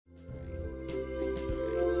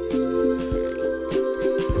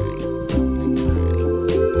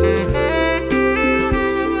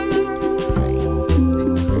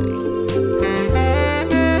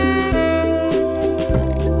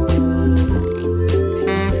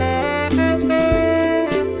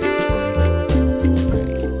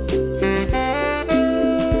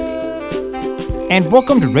And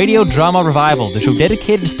welcome to Radio Drama Revival, the show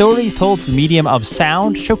dedicated to stories told through the medium of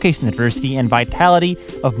sound, showcasing the diversity and vitality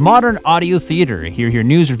of modern audio theater. Hear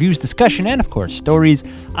news, reviews, discussion, and of course, stories.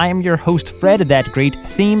 I am your host, Fred. That great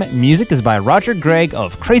theme music is by Roger Gregg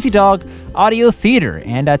of Crazy Dog Audio Theater.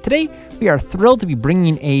 And today, we are thrilled to be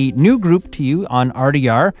bringing a new group to you on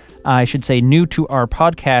RDR. I should say new to our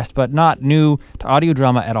podcast, but not new to audio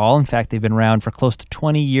drama at all. In fact, they've been around for close to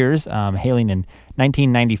 20 years, hailing in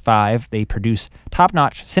 1995. They produce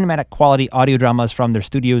top-notch cinematic quality audio dramas from their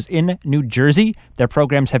studios in New Jersey. Their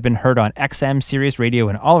programs have been heard on XM, Sirius Radio,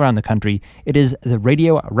 and all around the country. It is the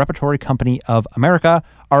Radio Repertory Company of America,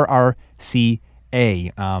 RRCA.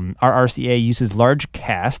 RRCA uses large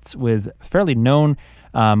casts with fairly known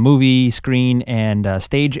movie, screen, and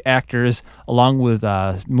stage actors, along with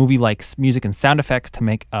movie-like music and sound effects to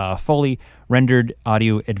make fully rendered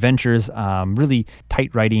audio adventures, really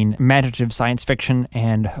tight writing, imaginative science fiction,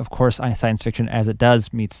 and of course science fiction as it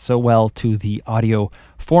does meets so well to the audio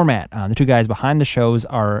format. The two guys behind the shows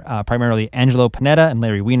are primarily Angelo Panetta and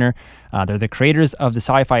Larry Weiner. They're the creators of the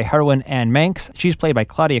sci-fi heroine Anne Manx. She's played by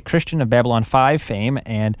Claudia Christian of Babylon 5 fame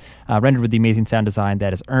and rendered with the amazing sound design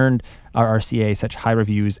that has earned RRCA such high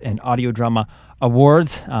reviews and audio drama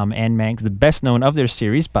awards. Anne Manx, the best known of their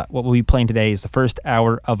series, but what we'll be playing today is the first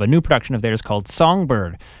hour of a new production of theirs called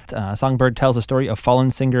Songbird. Songbird tells the story of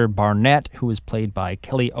fallen singer Barnett, who is played by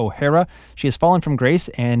Kelly O'Hara. She has fallen from grace,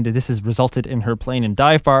 and this has resulted in her playing in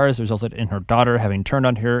dive bars, resulted in her daughter having turned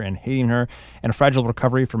on her and hating her, and a fragile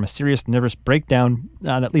recovery from a serious nervous breakdown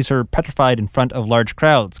that leaves her petrified in front of large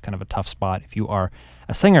crowds. Kind of a tough spot if you are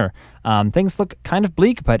a singer. Things look kind of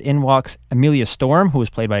bleak, but in walks Amelia Storm, who is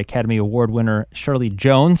played by Academy Award winner Shirley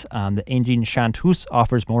Jones. The aging Chanteuse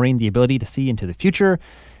offers Maureen the ability to see into the future.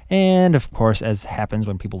 And of course, as happens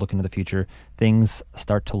when people look into the future, things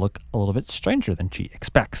start to look a little bit stranger than she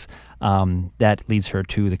expects. That leads her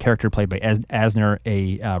to the character played by Asner,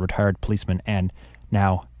 a retired policeman and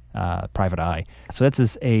now private eye. So this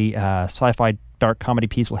is a sci-fi dark comedy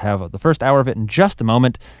piece. We'll have the first hour of it in just a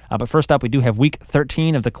moment. But first up, we do have week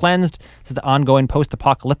 13 of The Cleansed. This is the ongoing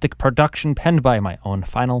post-apocalyptic production penned by my own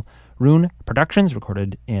Final Rune Productions,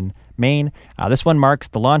 recorded in Maine. This one marks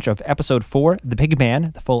the launch of episode 4, The Big Man.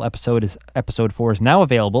 The full episode 4 is now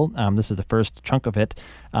available. This is the first chunk of it.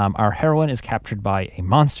 Our heroine is captured by a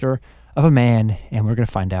monster of a man, and we're going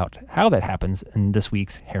to find out how that happens in this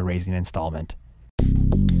week's hair-raising installment.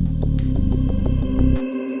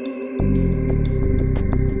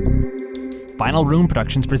 Final Room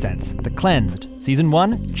Productions presents The Cleansed, Season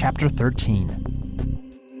 1, Chapter 13.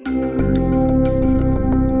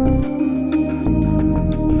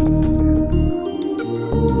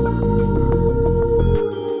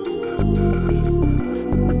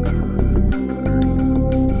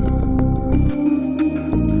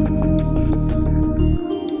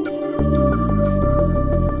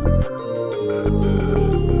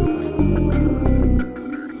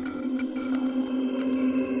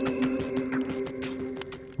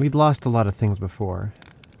 We'd lost a lot of things before.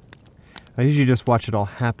 I usually just watch it all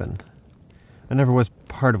happen. I never was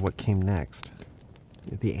part of what came next.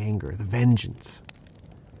 The anger, the vengeance.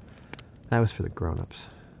 That was for the grown-ups.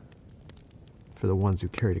 For the ones who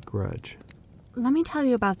carried a grudge. Let me tell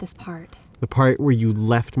you about this part. The part where you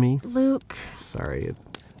left me? Luke. Sorry,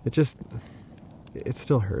 it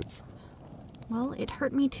still hurts. Well, it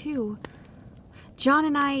hurt me too. John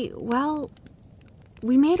and I,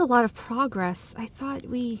 we made a lot of progress. I thought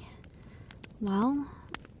we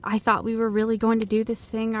were really going to do this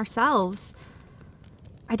thing ourselves.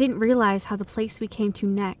 I didn't realize how the place we came to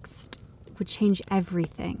next would change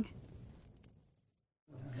everything.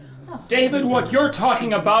 David, what you're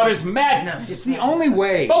talking about is madness. It's the only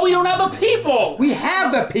way. But we don't have the people. We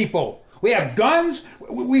have the people. We have guns.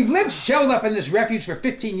 We've lived shelled up in this refuge for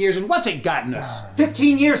 15 years, and what's it gotten us?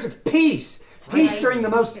 15 years of peace. Peace during the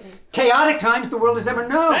most chaotic times the world has ever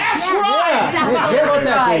known. That's right!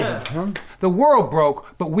 The world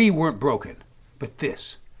broke, but we weren't broken. But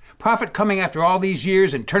this, profit coming after all these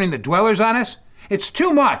years and turning the dwellers on us, it's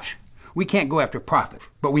too much. We can't go after profit,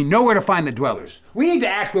 but we know where to find the dwellers. We need to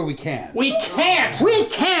act where we can. We can't! We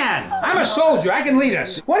can! I'm a soldier. I can lead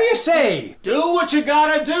us. What do you say? Do what you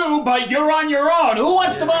gotta do, but you're on your own. Who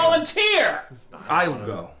wants to volunteer? I'll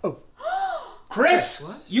go. Chris,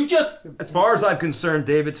 you just... As far as I'm concerned,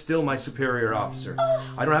 David's still my superior officer.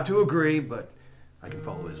 I don't have to agree, but I can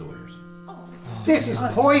follow his orders. This is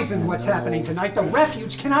poison, what's happening tonight. The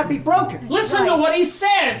refuge cannot be broken. Listen to what he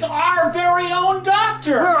says. Our very own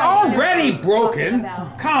doctor. We're already broken.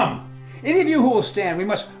 Come. Any of you who will stand, we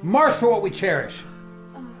must march for what we cherish.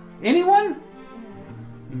 Anyone?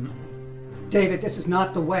 David, this is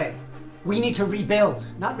not the way. We need to rebuild,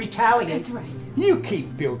 not retaliate. That's right. You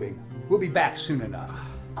keep building. We'll be back soon enough.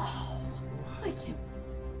 Oh, I can't.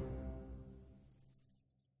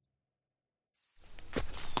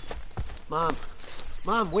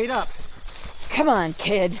 Mom, wait up. Come on,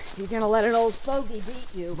 kid. You're gonna let an old fogey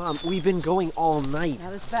beat you. Mom, we've been going all night.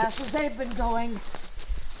 Not as fast as they've been going.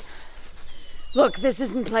 Look, this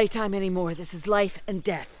isn't playtime anymore. This is life and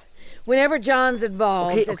death. Whenever John's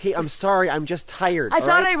involved... Okay, I'm sorry. I'm just tired. I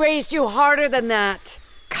thought I raised you harder than that.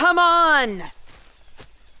 Come on!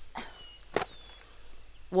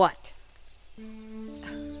 What?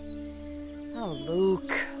 Oh,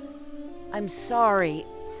 Luke. I'm sorry.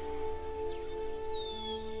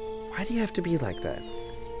 Why do you have to be like that?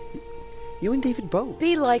 You and David both.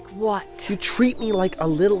 Be like what? You treat me like a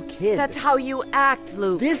little kid. That's how you act,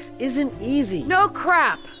 Luke. This isn't easy. No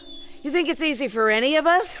crap. You think it's easy for any of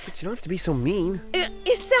us? But you don't have to be so mean.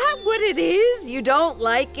 Is that what it is? You don't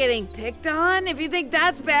like getting picked on? If you think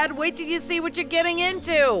that's bad, wait till you see what you're getting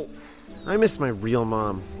into. I miss my real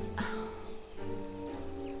mom.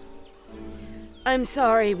 I'm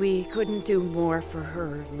sorry we couldn't do more for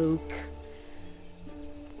her, Luke.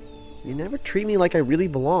 You never treat me like I really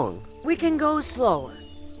belong. We can go slower.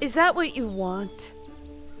 Is that what you want?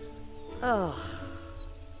 Oh.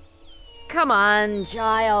 Come on,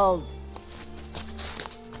 child.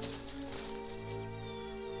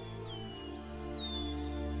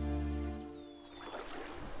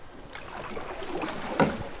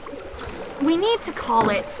 We need to call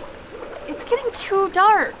it. It's getting too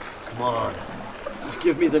dark. Come on. Just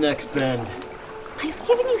give me the next bend. I've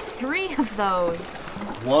given you 3 of those.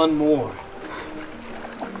 One more.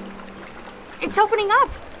 It's opening up.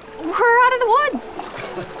 We're out of the woods.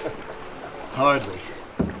 Hardly.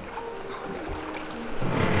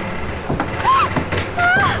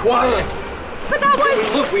 Quiet! But that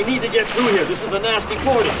was... Look, we need to get through here. This is a nasty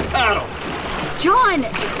portage. Paddle! John,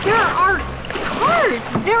 there are cars.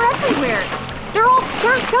 They're everywhere. They're all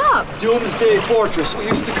stacked up. Doomsday Fortress, we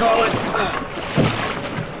used to call it.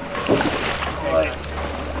 All right.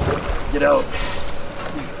 Get out.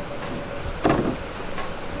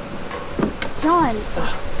 John,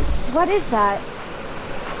 what is that?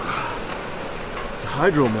 It's a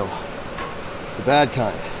hydro mill. The bad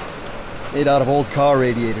kind. Made out of old car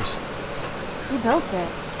radiators. Who built it?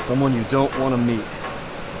 Someone you don't want to meet.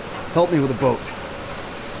 Help me with a boat.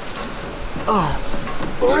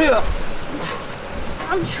 Hurry up!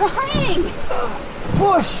 I'm trying.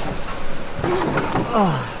 Push!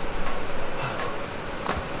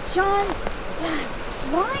 John,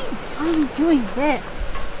 why are you doing this?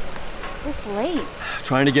 This late?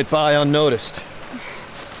 Trying to get by unnoticed.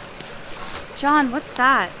 John, what's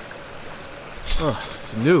that?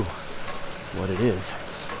 It's new. What it is.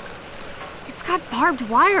 It's got barbed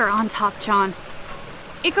wire on top, John.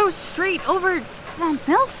 It goes straight over to that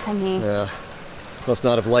mill thingy. Yeah. Must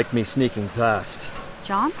not have liked me sneaking past.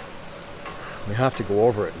 John? We have to go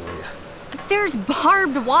over it, Maria. There's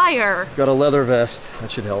barbed wire. Got a leather vest.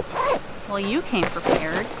 That should help. Well, you came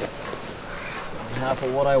prepared. Half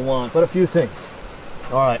of what I want, but a few things.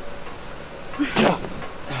 All right.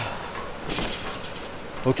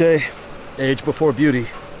 Okay. Age before beauty.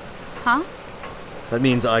 Huh? That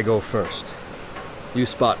means I go first. You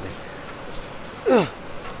spot me.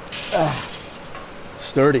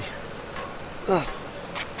 Sturdy.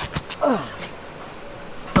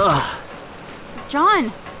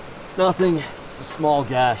 John! It's nothing. It's a small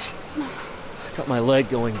gash. Got my leg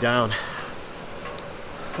going down.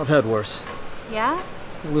 I've had worse. Yeah?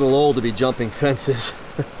 A little old to be jumping fences.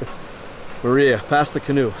 Maria, pass the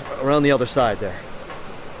canoe. Around the other side there.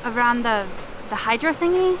 Around the hydro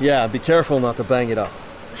thingy? Yeah, be careful not to bang it up.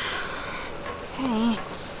 Okay.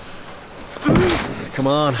 Come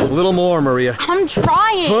on, a little more, Maria. I'm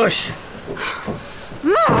trying! Push!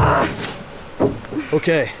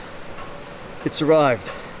 Okay. It's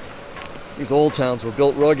arrived. These old towns were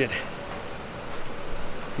built rugged.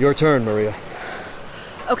 Your turn, Maria.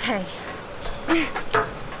 Okay.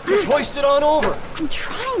 Just hoist it on over. I'm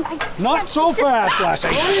trying. Not so fast, lassie.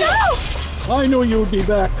 No! I knew you'd be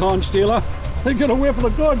back, Constealer. They get a whiff of the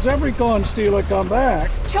goods, every Constealer come back.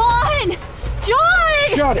 John!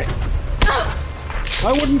 John! Shut it.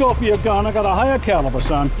 I wouldn't go for your gun. I got a higher caliber,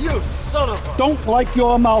 son. You son of a... Don't like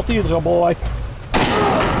your mouth either, boy.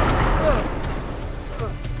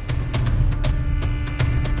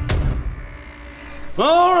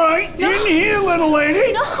 All right, in here, little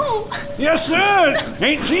lady. No! Yes, sir.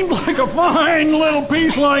 Ain't seemed like a fine little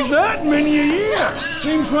piece like that in many a year.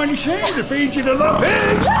 Seems mighty shame to feed you to the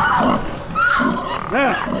pigs.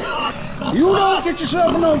 Now, You don't get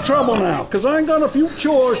yourself in no trouble now, because I got a few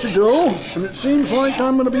chores to do, and it seems like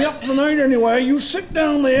I'm going to be up for the night anyway. You sit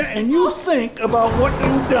down there and you think about what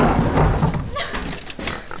you've done.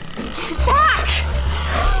 Get back!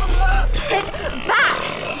 Get back!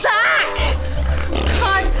 Back!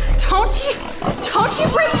 God, don't you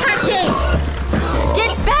break that gate!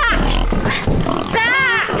 Get back!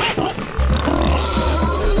 Back!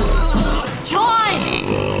 John!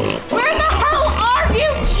 Where the hell are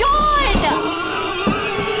you, John?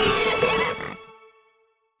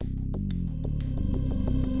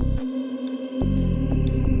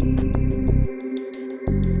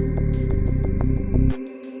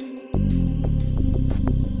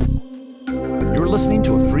 You're listening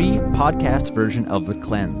to a free podcast version of The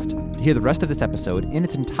Cleansed. To hear the rest of this episode in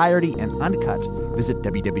its entirety and uncut, visit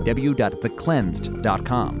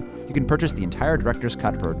www.thecleansed.com. You can purchase the entire director's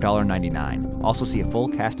cut for $1.99. Also see a full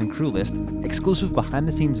cast and crew list, exclusive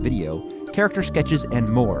behind-the-scenes video, character sketches, and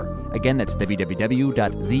more. Again, that's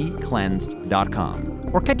www.thecleansed.com.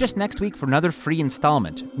 Or catch us next week for another free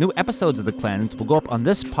installment. New episodes of The Cleansed will go up on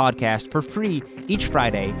this podcast for free each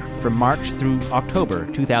Friday from March through October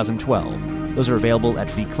 2012. Those are available at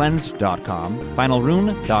thecleansed.com,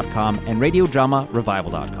 finalrune.com, and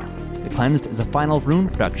radiodramarevival.com. The Cleansed is a Final Rune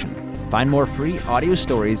production. Find more free audio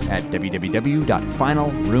stories at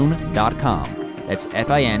www.finalrune.com. That's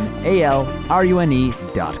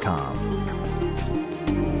FINALRUNE.com.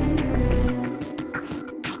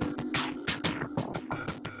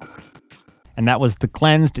 And that was The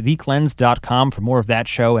Cleansed, thecleansed.com for more of that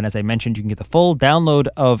show. And as I mentioned, you can get the full download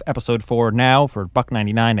of episode 4 now for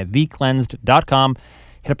 $1.99 at thecleansed.com.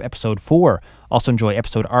 Hit up episode 4. Also enjoy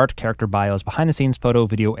episode art, character bios, behind-the-scenes photo,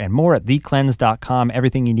 video, and more at thecleansed.com.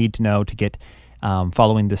 Everything you need to know to get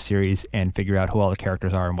following this series and figure out who all the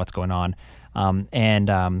characters are and what's going on.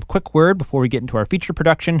 Quick word before we get into our feature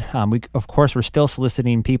production. We're still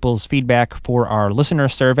soliciting people's feedback for our listener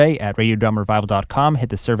survey at radiodramarevival.com. Hit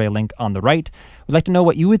the survey link on the right. We'd like to know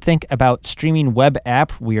what you would think about streaming web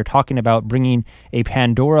app. We are talking about bringing a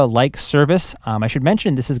Pandora-like service. I should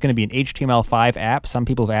mention this is going to be an HTML5 app. Some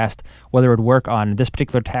people have asked whether it would work on this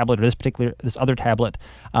particular tablet or this other tablet.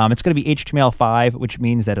 It's going to be HTML5, which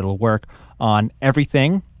means that it'll work on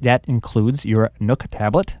everything. That includes your Nook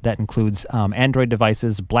tablet. That includes Android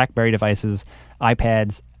devices, BlackBerry devices,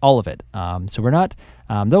 iPads, all of it. So we're not,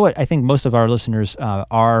 though I think most of our listeners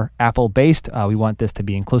are Apple-based, we want this to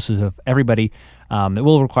be inclusive of everybody. It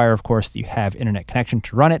will require, of course, that you have internet connection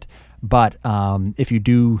to run it. But if you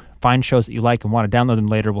do find shows that you like and want to download them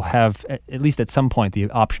later, we'll have, at least at some point, the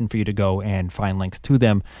option for you to go and find links to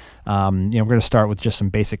them. We're going to start with just some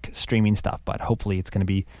basic streaming stuff, but hopefully it's going to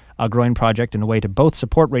be a growing project and a way to both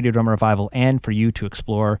support Radio Drama Revival and for you to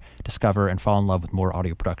explore, discover, and fall in love with more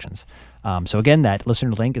audio productions. So again, that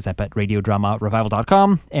listener link is up at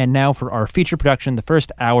radiodramarevival.com. And now for our feature production, the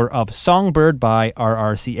first hour of Songbird by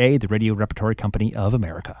RRCA, the Radio Repertory Company of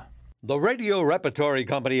America. The Radio Repertory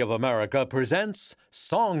Company of America presents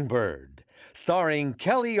Songbird, starring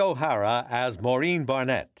Kelly O'Hara as Maureen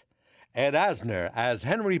Barnett, Ed Asner as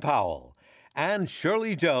Henry Powell, and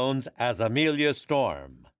Shirley Jones as Amelia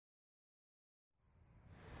Storm.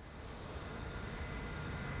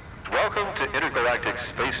 Welcome to Intergalactic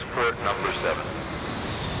Spaceport number 7.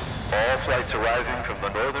 All flights arriving from the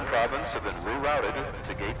northern province have been rerouted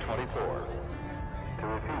to Gate 24. To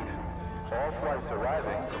repeat, all flights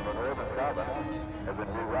arriving from the northern province have been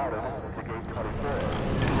rerouted to Gate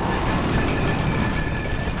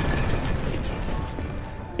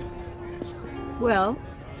 24. Well?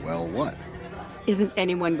 Well, what? Isn't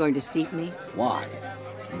anyone going to seat me? Why?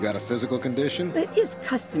 You got a physical condition? It is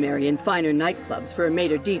customary in finer nightclubs for a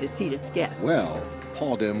maitre d' to seat its guests. Well,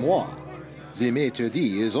 pardon-moi. The maitre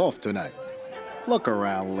d' is off tonight. Look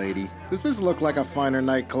around, lady. Does this look like a finer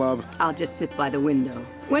nightclub? I'll just sit by the window.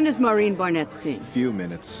 When does Maureen Barnett sing? Few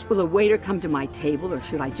minutes. Will a waiter come to my table, or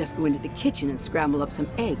should I just go into the kitchen and scramble up some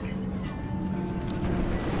eggs?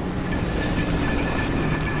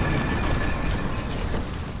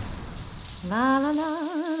 La la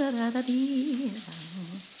la da da da dee.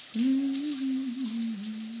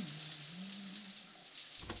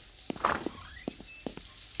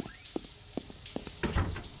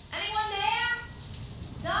 Anyone there?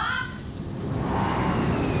 Doc?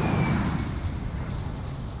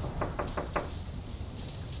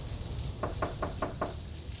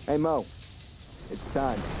 Hey, Mo. It's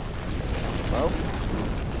time. Mo?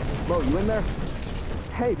 Mo, you in there?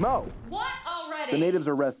 Hey, Mo! What already? The natives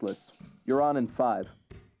are restless. You're on in 5.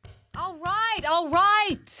 All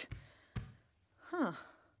right. Huh.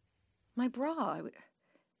 My bra.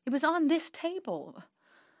 It was on this table.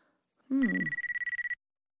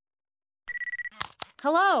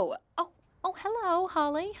 Hello. Oh, hello,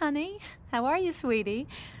 Holly, honey. How are you, sweetie?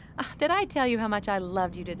 Did I tell you how much I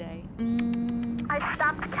loved you today? I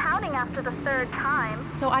stopped counting after the third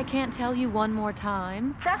time. So I can't tell you one more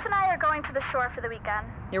time? Jeff and I are going to the shore for the weekend.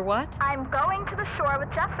 You're what? I'm going to the shore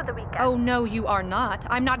with Jeff for the weekend. Oh, no, you are not.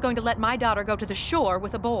 I'm not going to let my daughter go to the shore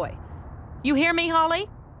with a boy. You hear me, Holly?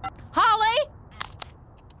 Holly!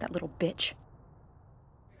 That little bitch.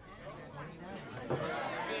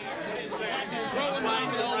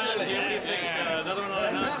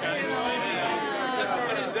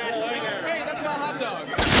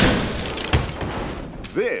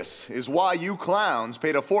 This is why you clowns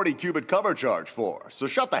paid a 40-cubit cover charge for, so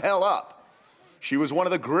shut the hell up. She was one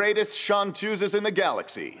of the greatest chanteuses in the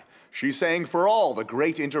galaxy. She sang for all the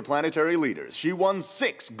great interplanetary leaders. She won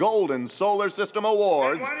 6 Golden Solar System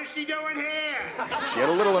Awards. What is she doing here? She had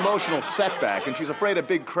a little emotional setback, and she's afraid of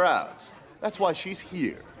big crowds. That's why she's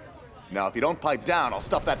here. Now, if you don't pipe down, I'll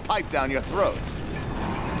stuff that pipe down your throats.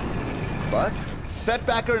 But,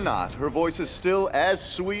 setback or not, her voice is still as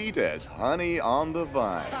sweet as honey on the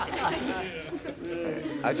vine.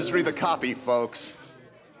 I just read the copy, folks.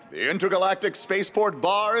 The Intergalactic Spaceport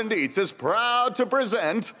Bar and Eats is proud to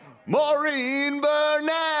present Maureen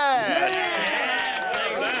Burnett!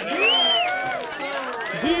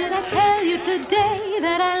 Did I tell you today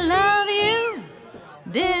that I love you?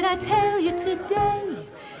 Did I tell you today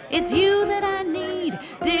it's you that I need?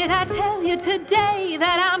 Did I tell you today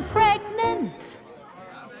that I'm pregnant?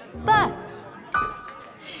 But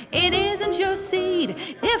it isn't your seed.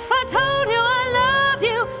 If I told you I loved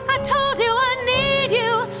you, I told you I need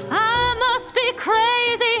you, I must be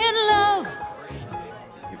crazy in love.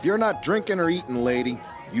 If you're not drinking or eating, lady,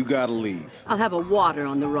 you gotta leave. I'll have a water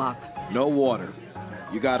on the rocks. No water.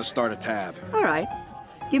 You gotta start a tab. All right.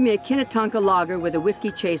 Give me a Kinnetonka lager with a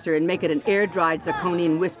whiskey chaser and make it an air-dried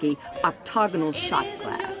zirconian whiskey octagonal shot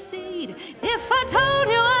glass. If I told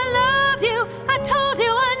you I loved you, I told you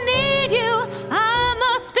I need you, I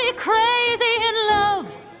must be crazy in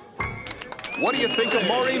love. What do you think of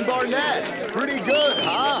Maureen Barnett? Pretty good,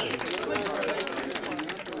 huh?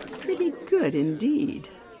 Pretty good indeed.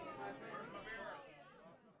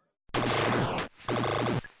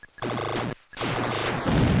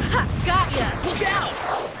 Got ya! Look out!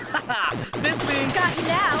 Miss me! Got you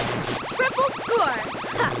now! Triple score!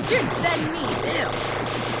 Ha! You're dead meat! Damn!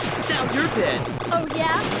 Now you're dead! Oh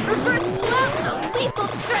yeah? Reverse pull-out and a lethal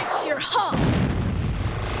strike to your hull!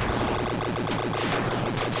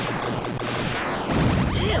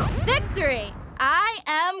 Damn! Victory! I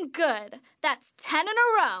am good. That's 10 in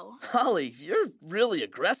a row. Holly, you're really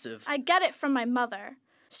aggressive. I get it from my mother.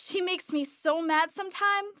 She makes me so mad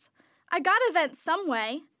sometimes. I gotta vent some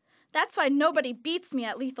way. That's why nobody beats me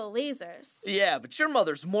at lethal lasers. Yeah, but your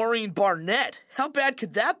mother's Maureen Barnett. How bad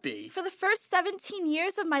could that be? For the first 17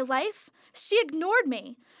 years of my life, she ignored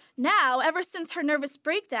me. Now, ever since her nervous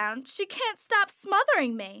breakdown, she can't stop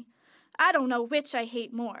smothering me. I don't know which I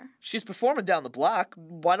hate more. She's performing down the block.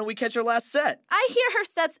 Why don't we catch her last set? I hear her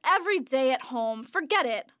sets every day at home. Forget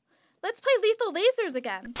it. Let's play lethal lasers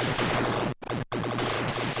again.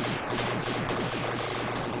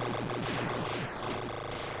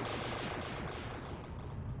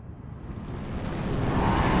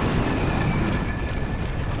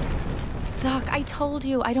 Doc, I told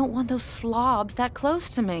you I don't want those slobs that close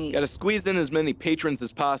to me. Gotta squeeze in as many patrons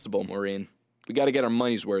as possible, Maureen. We gotta get our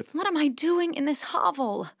money's worth. What am I doing in this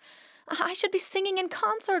hovel? I should be singing in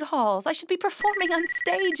concert halls. I should be performing on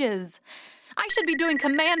stages. I should be doing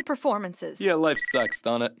command performances. Yeah, life sucks,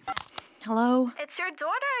 don't it? Hello? It's your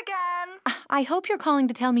daughter again. I hope you're calling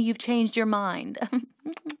to tell me you've changed your mind.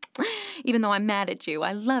 Even though I'm mad at you,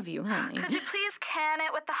 I love you, honey. Could you please can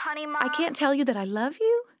it with the honey, Mom? I can't tell you that I love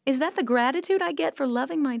you? Is that the gratitude I get for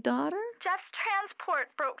loving my daughter? Jeff's transport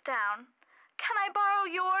broke down. Can I borrow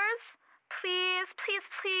yours? Please, please,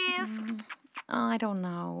 please. I don't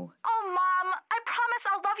know. Oh, Mom, I promise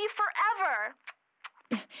I'll love you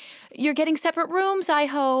forever. You're getting separate rooms, I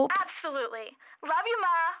hope. Absolutely. Love you,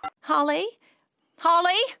 Ma. Holly?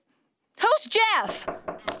 Holly? Who's Jeff?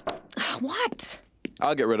 What?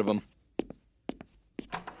 I'll get rid of him.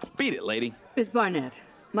 Beat it, lady. Miss Barnett,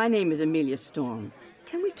 my name is Amelia Storm.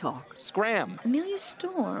 Can we talk? Scram. Amelia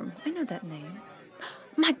Storm. I know that name.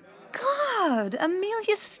 My God,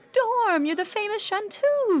 Amelia Storm. You're the famous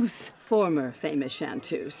chanteuse. Former famous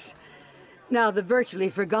chanteuse. Now the virtually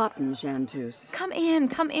forgotten chanteuse. Come in.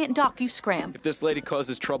 Doc, you scram. If this lady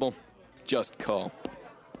causes trouble, just call.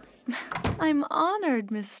 I'm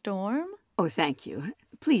honored, Miss Storm. Oh, thank you.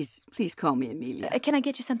 Please call me Amelia. Can I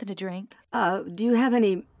get you something to drink? Do you have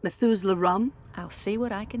any Methuselah rum? I'll see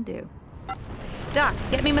what I can do. Doc,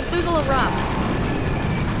 get me Methuselah rum.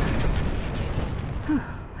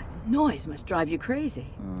 Noise must drive you crazy.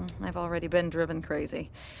 I've already been driven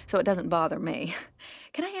crazy, so it doesn't bother me.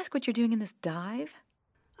 Can I ask what you're doing in this dive?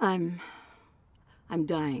 I'm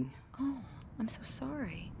dying. Oh, I'm so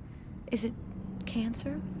sorry. Is it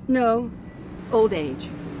cancer? No, old age.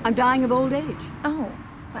 I'm dying of old age. Oh,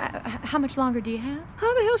 how much longer do you have?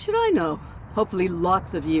 How the hell should I know? Hopefully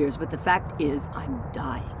lots of years, but the fact is I'm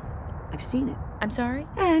dying. I've seen it. I'm sorry?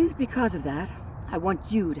 And because of that, I want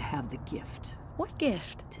you to have the gift. What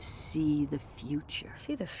gift? To see the future.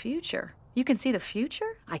 See the future? You can see the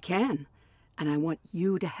future? I can, and I want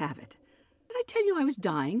you to have it. Did I tell you I was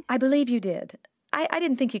dying? I believe you did. I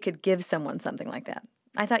didn't think you could give someone something like that.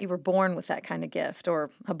 I thought you were born with that kind of gift, or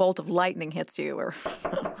a bolt of lightning hits you, or...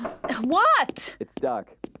 What? It's Doc.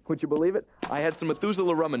 Would you believe it? I had some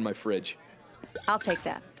Methuselah rum in my fridge. I'll take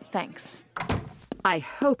that. Thanks. I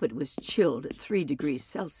hope it was chilled at 3 degrees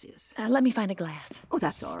Celsius. Let me find a glass. Oh,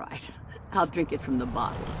 that's all right. I'll drink it from the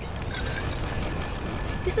bottle.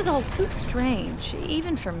 This is all too strange,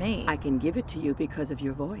 even for me. I can give it to you because of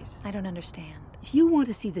your voice. I don't understand. If you want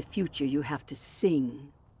to see the future, you have to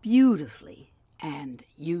sing beautifully. And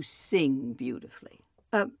you sing beautifully.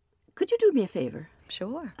 Could you do me a favor?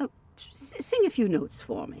 Sure. Sing a few notes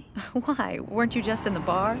for me. Why? Weren't you just in the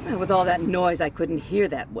bar? Well, with all that noise, I couldn't hear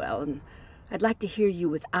that well, and I'd like to hear you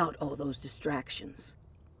without all those distractions.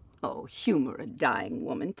 Oh, humor a dying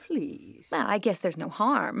woman, please. Well, I guess there's no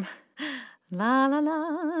harm. La la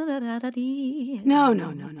la da da da dee. No.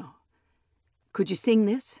 Could you sing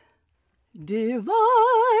this? Divine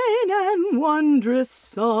and wondrous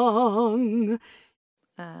song.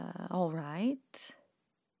 All right.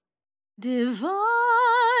 Divine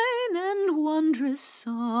and wondrous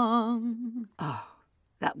song. Oh,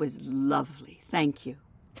 that was lovely. Thank you.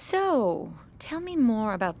 So, tell me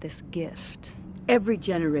more about this gift. Every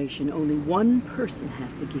generation, only one person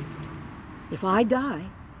has the gift. If I die,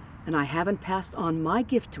 and I haven't passed on my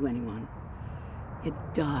gift to anyone, it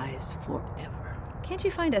dies forever. Can't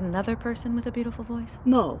you find another person with a beautiful voice?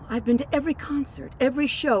 Mo, I've been to every concert, every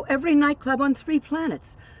show, every nightclub on 3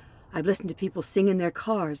 planets. I've listened to people sing in their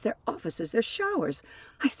cars, their offices, their showers.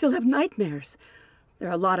 I still have nightmares. There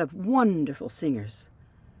are a lot of wonderful singers.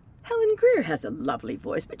 Helen Greer has a lovely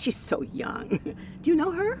voice, but she's so young. Do you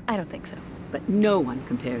know her? I don't think so. But no one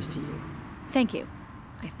compares to you. Thank you,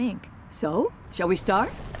 I think. So, shall we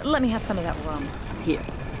start? Let me have some of that rum. Here.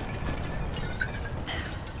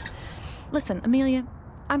 Listen, Amelia,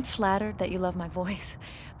 I'm flattered that you love my voice,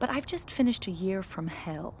 but I've just finished a year from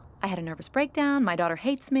hell. I had a nervous breakdown, my daughter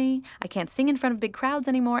hates me, I can't sing in front of big crowds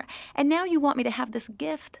anymore, and now you want me to have this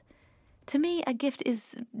gift. To me, a gift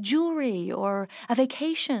is jewelry or a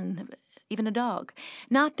vacation, even a dog,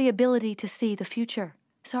 not the ability to see the future.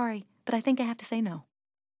 Sorry, but I think I have to say no.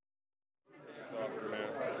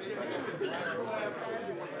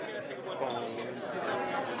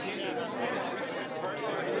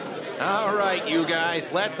 All right, you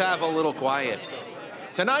guys, let's have a little quiet.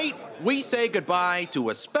 Tonight, we say goodbye to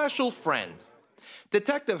a special friend.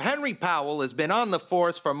 Detective Henry Powell has been on the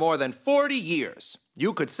force for more than 40 years.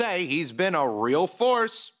 You could say he's been a real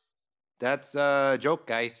force. That's a joke,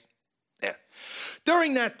 guys. Yeah.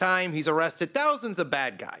 During that time, he's arrested thousands of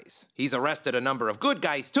bad guys. He's arrested a number of good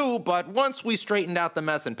guys, too, but once we straightened out the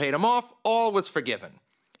mess and paid him off, all was forgiven.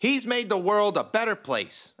 He's made the world a better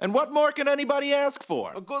place. And what more can anybody ask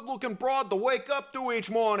for? A good-looking broad to wake up to each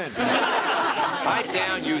morning. Pipe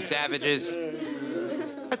down, you savages.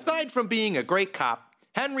 Aside from being a great cop,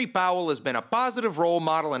 Henry Powell has been a positive role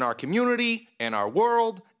model in our community, in our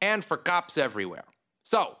world, and for cops everywhere.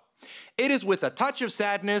 So, it is with a touch of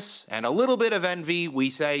sadness and a little bit of envy we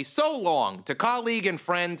say so long to colleague and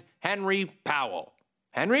friend Henry Powell.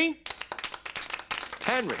 Henry?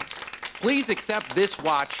 Henry, please accept this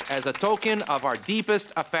watch as a token of our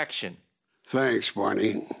deepest affection. Thanks,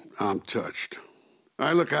 Barney. I'm touched.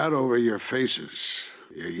 I look out over your faces,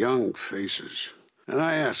 your young faces, and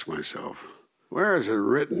I ask myself, where is it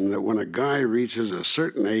written that when a guy reaches a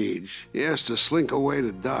certain age, he has to slink away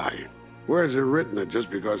to die? Where is it written that just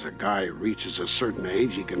because a guy reaches a certain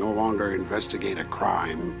age, he can no longer investigate a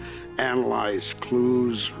crime, analyze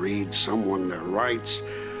clues, read someone their rights,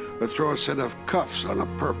 or throw a set of cuffs on a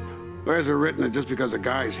perp? Where is it written that just because a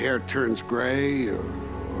guy's hair turns gray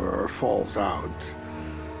or falls out?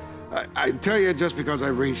 I tell you, just because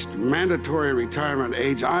I've reached mandatory retirement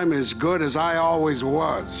age, I'm as good as I always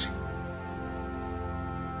was.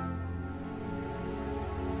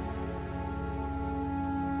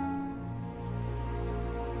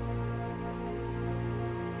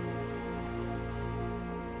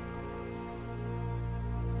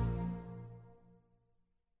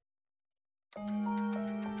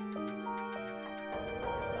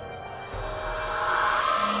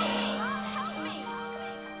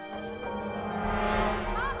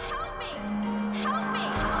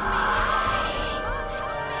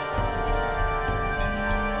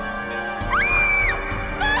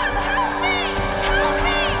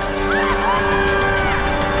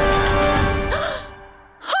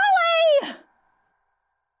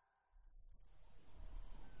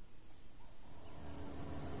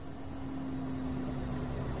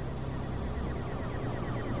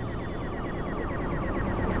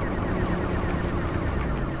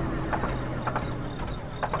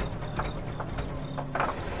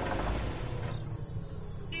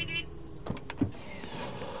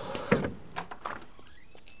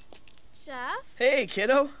 Hey,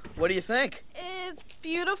 kiddo. What do you think? It's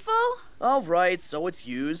beautiful. All right, so it's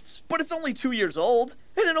used, but it's only 2 years old,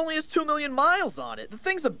 and it only has 2 million miles on it. The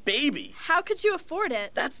thing's a baby. How could you afford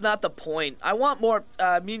it? That's not the point. I want more,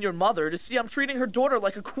 me and your mother to see I'm treating her daughter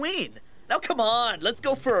like a queen. Now come on, let's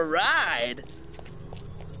go for a ride.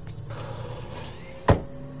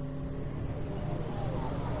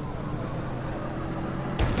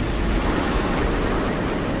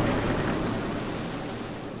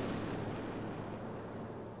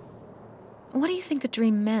 What do you think the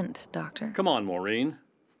dream meant, Doctor? Come on, Maureen.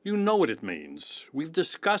 You know what it means. We've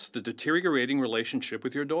discussed the deteriorating relationship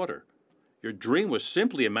with your daughter. Your dream was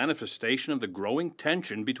simply a manifestation of the growing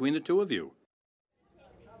tension between the two of you.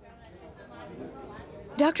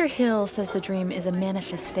 Dr. Hill says the dream is a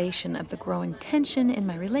manifestation of the growing tension in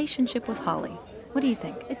my relationship with Holly. What do you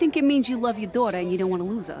think? I think it means you love your daughter and you don't want to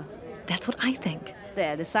lose her. That's what I think.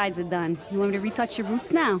 There, the sides are done. You want me to retouch your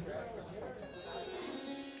roots now?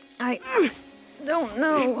 I don't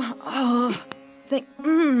know. Oh,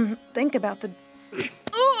 think about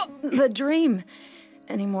the dream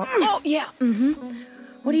anymore. Oh, yeah.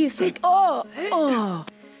 What do you think? I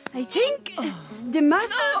think the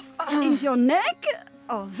muscles in your neck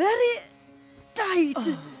are very tight.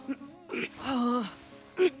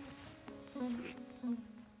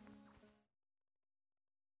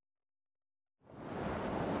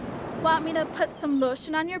 Want me to put some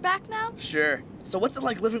lotion on your back now? Sure. So what's it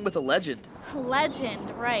like living with a legend? Legend,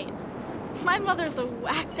 right. My mother's a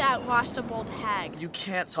whacked-out, washed-up old hag. You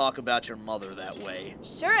can't talk about your mother that way.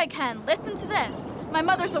 Sure I can. Listen to this. My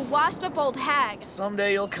mother's a washed-up old hag.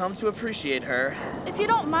 Someday you'll come to appreciate her. If you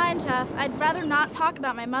don't mind, Jeff, I'd rather not talk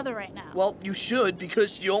about my mother right now. Well, you should,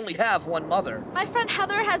 because you only have one mother. My friend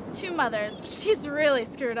Heather has 2 mothers. She's really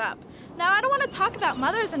screwed up. Now I don't want to talk about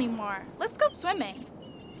mothers anymore. Let's go swimming.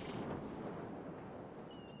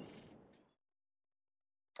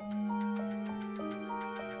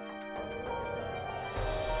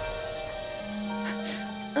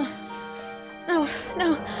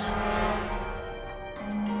 No.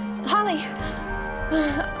 Holly.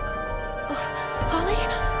 Holly?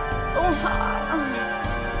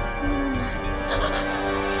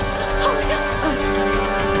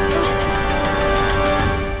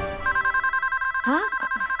 Huh?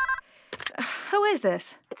 Who is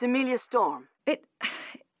this? It's Amelia Storm.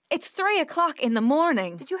 It's 3 o'clock in the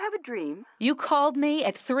morning. Did you have a dream? You called me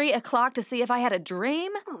at 3 o'clock to see if I had a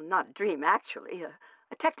dream? Oh, not a dream, actually.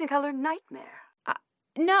 A Technicolor nightmare.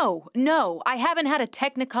 No, I haven't had a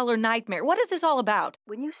Technicolor nightmare. What is this all about?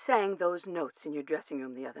 When you sang those notes in your dressing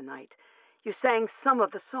room the other night, you sang some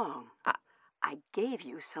of the song. I gave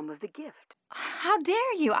you some of the gift. How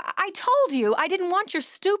dare you? I told you I didn't want your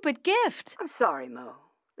stupid gift. I'm sorry, Mo.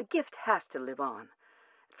 The gift has to live on.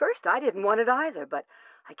 At first, I didn't want it either, but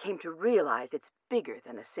I came to realize it's bigger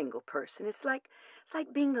than a single person. It's like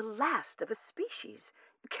being the last of a species.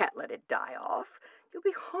 You can't let it die off. You'll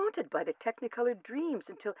be haunted by the Technicolor dreams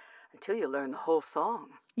until you learn the whole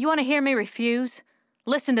song. You want to hear me refuse?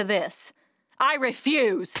 Listen to this. I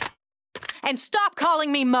refuse. And stop calling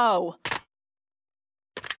me Mo.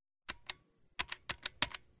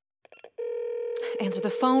 Answer the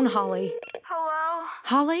phone, Holly. Hello?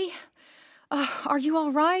 Holly? Are you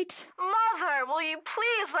all right? Mother, will you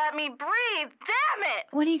please let me breathe? Damn it!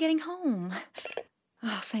 When are you getting home?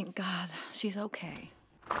 Oh, thank God. She's okay.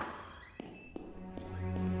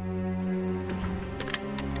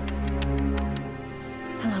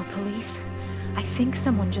 Hello, police. I think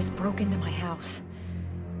someone just broke into my house.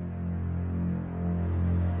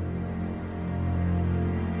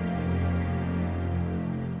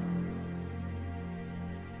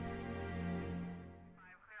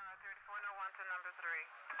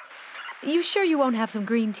 You sure you won't have some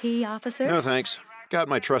green tea, officer? No, thanks. Got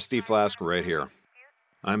my trusty flask right here.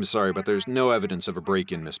 I'm sorry, but there's no evidence of a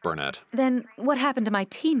break-in, Miss Barnett. Then what happened to my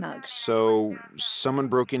tea mug? So, someone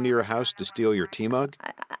broke into your house to steal your tea mug?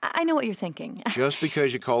 I know what you're thinking. Just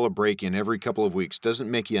because you call a break-in every couple of weeks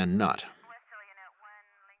doesn't make you a nut.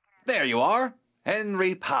 There you are.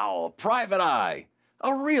 Henry Powell, Private Eye.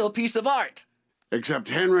 A real piece of art. Except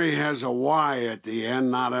Henry has a Y at the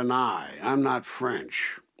end, not an I. I'm not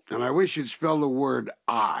French. And I wish you'd spell the word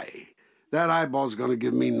I. That eyeball's gonna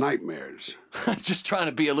give me nightmares. Just trying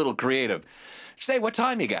to be a little creative. Say, what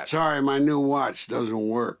time you got? Sorry, my new watch doesn't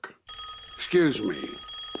work. Excuse me.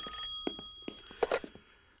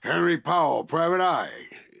 Henry Powell, Private Eye.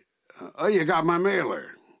 Oh, you got my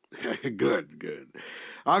mailer. Good.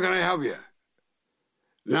 How can I help you?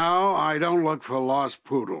 No, I don't look for lost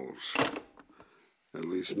poodles. At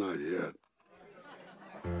least not yet.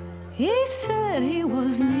 He said he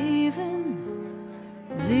was leaving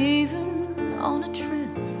on a trip.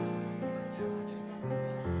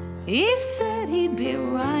 He said he'd be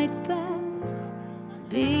right back,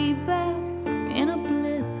 be back in a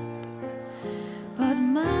blip. But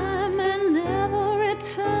my man never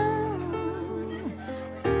returned.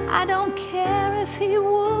 I don't care if he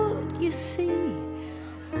would, you see.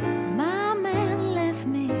 My man left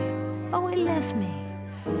me, oh, he left me.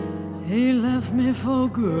 He left me for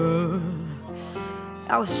good.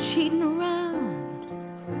 I was cheating around,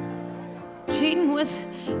 cheating with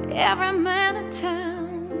every man in town.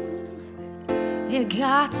 It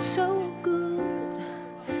got so good.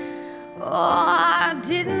 Oh, I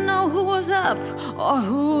didn't know who was up or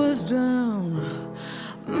who was down.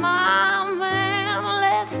 My man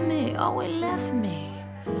left me, oh, he left me.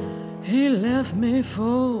 He left me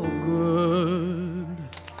for good.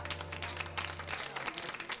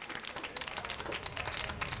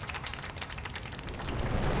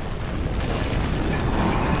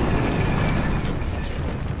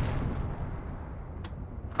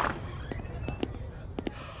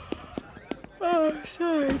 Oh,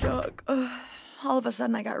 sorry, Doc. All of a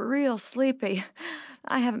sudden, I got real sleepy.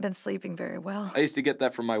 I haven't been sleeping very well. I used to get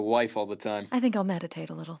that from my wife all the time. I think I'll meditate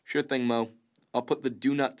a little. Sure thing, Mo. I'll put the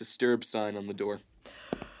Do Not Disturb sign on the door.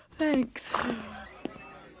 Thanks.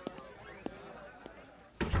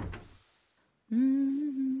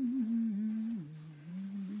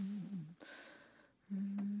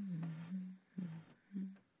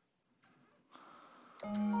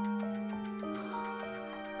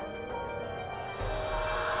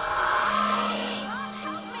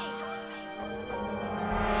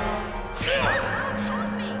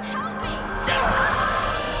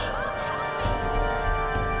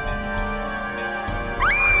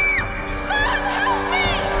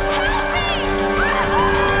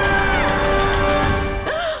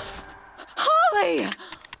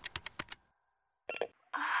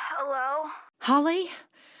 Holly?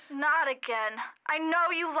 Not again. I know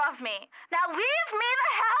you love me. Now leave me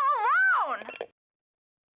the hell alone!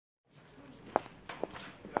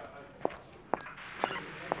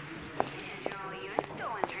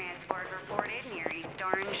 Stolen transport reported near East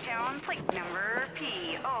Orangetown, plate number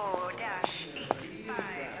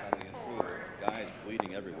P-O-854. Guys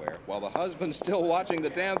bleeding everywhere, while the husband's still watching the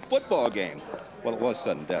damn football game. Well, it was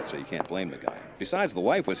sudden death, so you can't blame the guy. Besides, the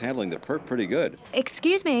wife was handling the perp pretty good.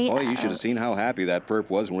 Excuse me. Oh, you should have seen how happy that perp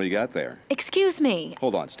was when we got there. Excuse me.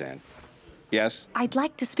 Hold on, Stan. Yes? I'd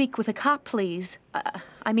like to speak with a cop, please.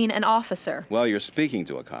 I mean, an officer. Well, you're speaking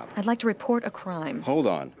to a cop. I'd like to report a crime. Hold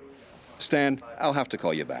on. Stan, I'll have to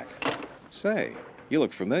call you back. Say, you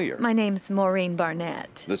look familiar. My name's Maureen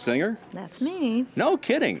Barnett. The singer? That's me. No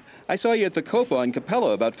kidding. I saw you at the Copa in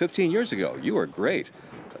Capella about 15 years ago. You were great.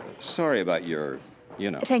 Sorry about your,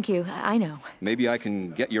 Thank you. I know. Maybe I can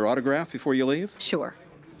get your autograph before you leave? Sure.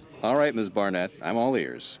 All right, Ms. Barnett. I'm all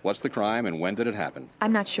ears. What's the crime and when did it happen?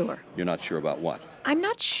 I'm not sure. You're not sure about what? I'm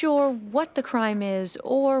not sure what the crime is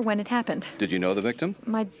or when it happened. Did you know the victim?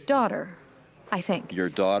 My daughter, I think. Your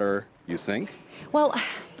daughter, you think? Well,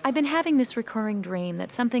 I've been having this recurring dream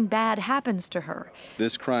that something bad happens to her.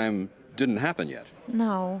 This crime didn't happen yet.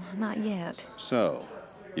 No, not yet. So,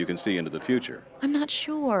 you can see into the future. I'm not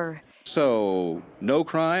sure. So, no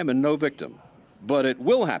crime and no victim. But it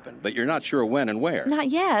will happen, but you're not sure when and where. Not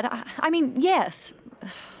yet. I mean, yes.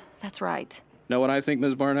 That's right. Know what I think,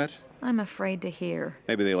 Ms. Barnett? I'm afraid to hear.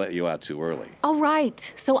 Maybe they let you out too early. Oh,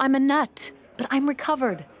 right. So I'm a nut. But I'm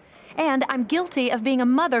recovered. And I'm guilty of being a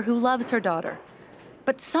mother who loves her daughter.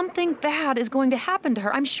 But something bad is going to happen to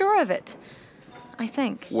her. I'm sure of it. I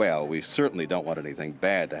think. Well, we certainly don't want anything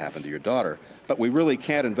bad to happen to your daughter, but we really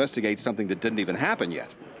can't investigate something that didn't even happen yet.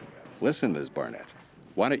 Listen, Ms. Barnett,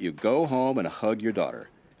 why don't you go home and hug your daughter?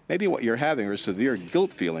 Maybe what you're having are severe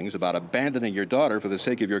guilt feelings about abandoning your daughter for the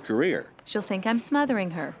sake of your career. She'll think I'm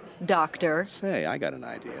smothering her. Doctor. Say, I got an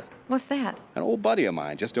idea. What's that? An old buddy of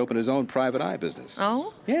mine just opened his own private eye business.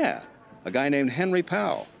 Oh? Yeah, a guy named Henry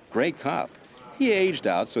Powell. Great cop. He aged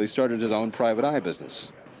out, so he started his own private eye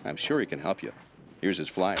business. I'm sure he can help you. Here's his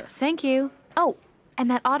flyer. Thank you. Oh, and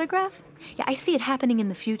that autograph? Yeah, I see it happening in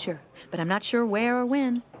the future, but I'm not sure where or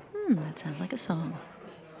when. That sounds like a song.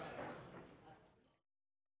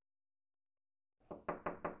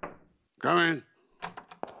 Come in.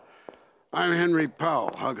 I'm Henry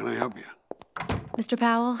Powell. How can I help you? Mr.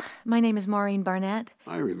 Powell, my name is Maureen Barnett.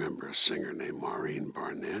 I remember a singer named Maureen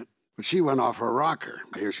Barnett, but she went off her rocker.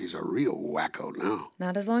 I hear she's a real wacko now.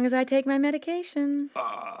 Not as long as I take my medication.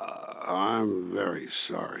 I'm very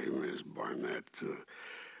sorry, Miss Barnett.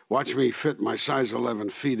 Watch me fit my size 11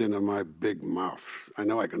 feet into my big mouth. I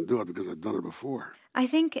know I can do it because I've done it before. I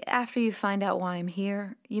think after you find out why I'm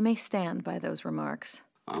here, you may stand by those remarks.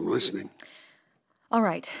 I'm listening. All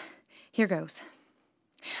right, here goes.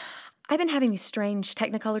 I've been having these strange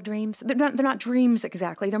Technicolor dreams. They're not dreams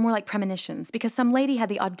exactly. They're more like premonitions because some lady had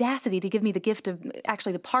the audacity to give me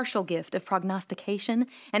the partial gift of prognostication.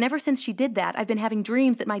 And ever since she did that, I've been having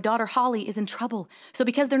dreams that my daughter Holly is in trouble. So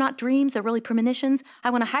because they're not dreams, they're really premonitions,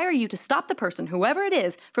 I want to hire you to stop the person, whoever it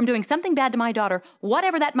is, from doing something bad to my daughter,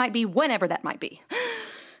 whatever that might be, whenever that might be.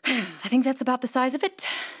 I think that's about the size of it.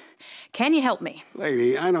 Can you help me?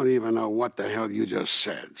 Lady, I don't even know what the hell you just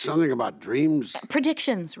said. Something about dreams?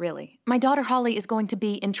 Predictions, really. My daughter Holly is going to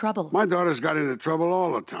be in trouble. My daughter's got into trouble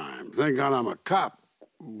all the time. Thank God I'm a cop.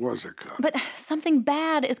 Was a cop. But something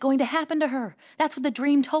bad is going to happen to her. That's what the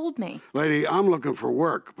dream told me. Lady, I'm looking for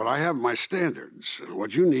work, but I have my standards.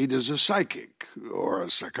 What you need is a psychic or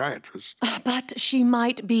a psychiatrist. But she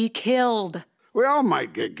might be killed. We all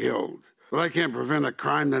might get killed. But I can't prevent a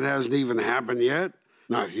crime that hasn't even happened yet.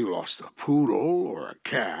 Now, if you lost a poodle or a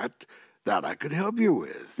cat, that I could help you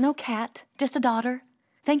with. No cat, just a daughter.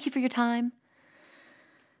 Thank you for your time.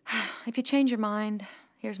 If you change your mind,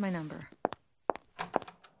 here's my number.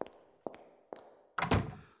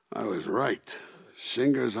 I was right.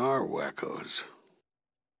 Singers are wackos.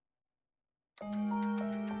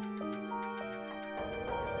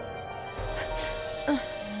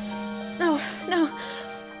 No.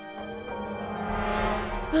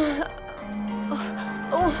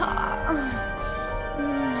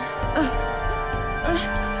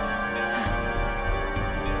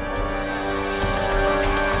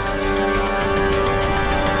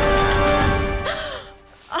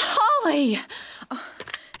 Holly!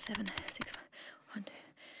 7, 6, 1,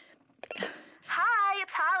 2. Hi,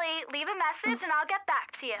 it's Holly. Leave a message and I'll get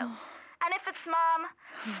back to you. And if it's Mom,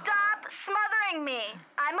 stop smothering me.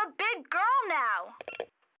 I'm a big girl now.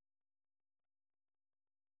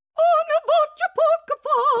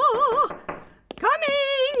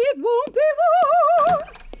 Coming, it won't be long.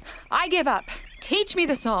 I give up. Teach me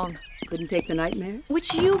the song. Couldn't take the nightmares?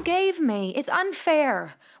 Which you gave me. It's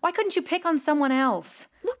unfair. Why couldn't you pick on someone else?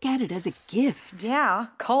 Look at it as a gift. Yeah,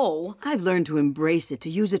 Cole. I've learned to embrace it, to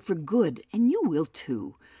use it for good, and you will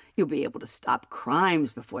too. You'll be able to stop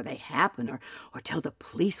crimes before they happen or tell the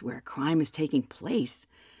police where a crime is taking place.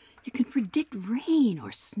 You can predict rain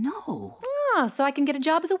or snow. Ah, so I can get a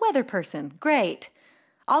job as a weather person. Great.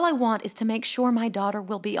 All I want is to make sure my daughter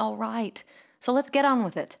will be all right. So let's get on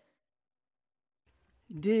with it.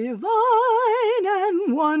 Divine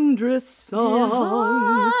and wondrous song.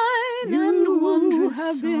 Divine and wondrous You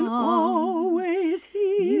have song. been always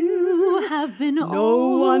here. You have been No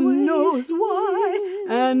one always knows why,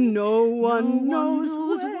 and no one knows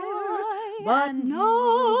knows where. why, But and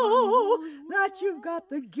now that you've got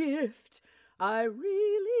the gift, I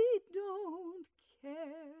really don't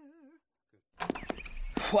care.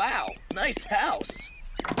 Wow, nice house.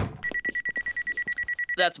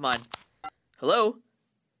 That's mine. Hello?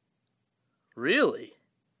 Really?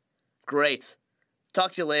 Great.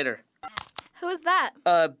 Talk to you later. Who is that?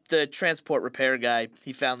 The transport repair guy.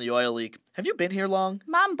 He found the oil leak. Have you been here long?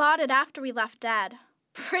 Mom bought it after we left Dad.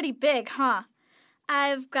 Pretty big, huh?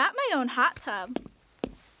 I've got my own hot tub.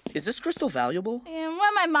 Is this crystal valuable? And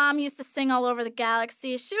when my mom used to sing all over the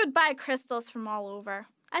galaxy, she would buy crystals from all over.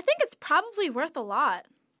 I think it's probably worth a lot.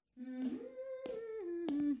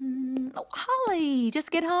 Oh, Holly,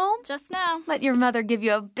 just get home? Just now. Let your mother give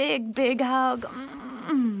you a big, big hug.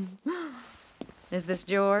 Is this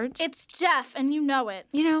George? It's Jeff, and you know it.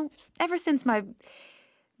 You know, ever since my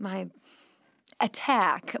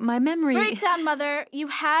attack, my memory... Breakdown, Mother. You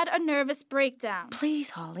had a nervous breakdown.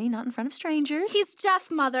 Please, Holly, not in front of strangers. He's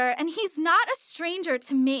Jeff, Mother, and he's not a stranger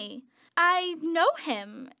to me. I know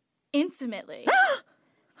him intimately.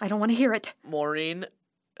 I don't want to hear it. Maureen,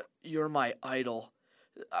 you're my idol.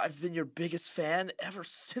 I've been your biggest fan ever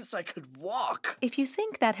since I could walk. If you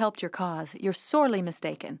think that helped your cause, you're sorely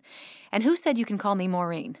mistaken. And who said you can call me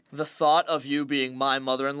Maureen? The thought of you being my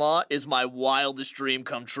mother-in-law is my wildest dream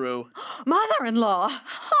come true. Mother-in-law?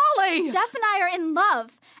 Holly! Jeff and I are in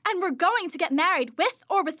love, and we're going to get married with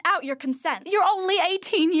or without your consent. You're only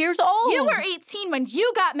 18 years old. You were 18 when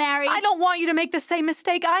you got married. I don't want you to make the same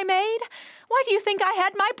mistake I made. Why do you think I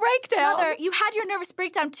had my breakdown? Mother, you had your nervous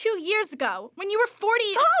breakdown 2 years ago, when you were 40...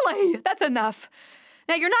 Holly, that's enough.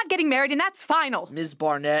 Now, you're not getting married, and that's final. Ms.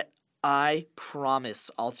 Barnett, I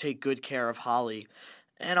promise I'll take good care of Holly,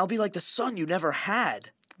 and I'll be like the son you never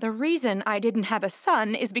had. The reason I didn't have a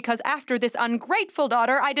son is because after this ungrateful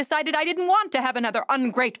daughter, I decided I didn't want to have another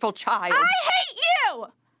ungrateful child. I hate you!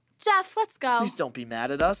 Jeff, let's go. Please don't be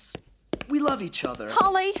mad at us. We love each other.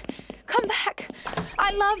 Holly, come back.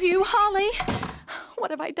 I love you, Holly.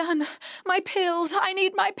 What have I done? My pills. I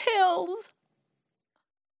need my pills.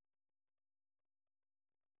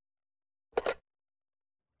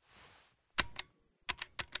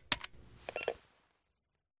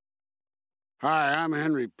 Hi, I'm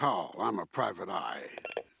Henry Powell. I'm a private eye.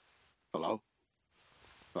 Hello?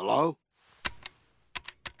 Hello?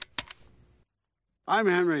 I'm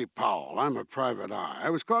Henry Powell. I'm a private eye.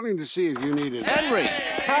 I was calling to see if you needed... Henry,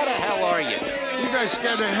 how the hell are you? You guys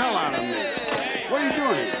scared the hell out of me. What are you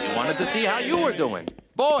doing here? We wanted to see how you were doing.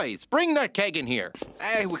 Boys, bring that keg in here.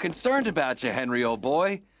 Hey, we're concerned about you, Henry, old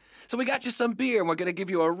boy. So we got you some beer, and we're going to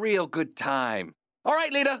give you a real good time. All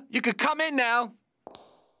right, Lita, you can come in now.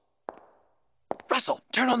 Russell,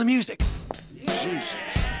 turn on the music.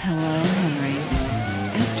 Hello, Henry.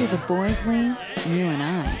 After the boys leave, you and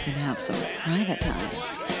I can have some private time.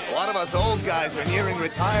 A lot of us old guys are nearing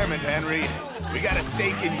retirement, Henry. We got a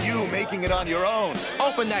stake in you making it on your own.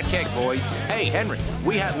 Open that keg, boys. Hey, Henry,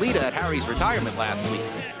 we had Lita at Harry's retirement last week.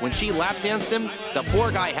 When she lap danced him, the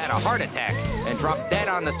poor guy had a heart attack and dropped dead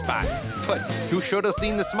on the spot. But you should have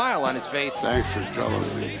seen the smile on his face. Thanks for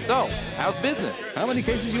telling me. So, how's business? How many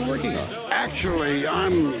cases are you working on? Actually,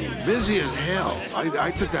 I'm busy as hell.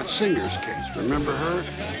 I took that Singer's case. Remember her?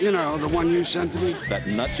 You know, the one you sent to me? That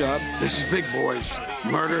nut job? This is big, boys.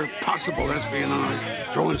 Murder, possible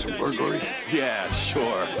espionage, throw in some burglary. Yeah,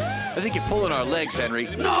 sure. I think you're pulling our legs, Henry.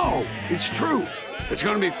 No, it's true. It's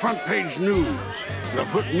going to be front-page news. They'll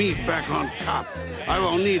put me back on top. I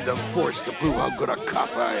will need the force to prove how good a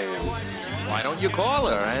cop I am. Why don't you call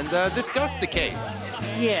her and discuss the case?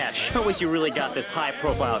 Yeah, show us you really got this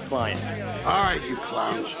high-profile client. All right, you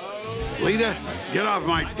clowns. Lita, get off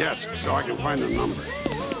my desk so I can find the number.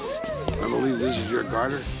 I believe this is your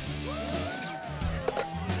garter.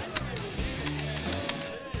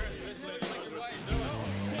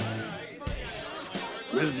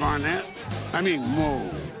 Miss Barnett? I mean, Mo.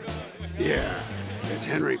 Yeah, it's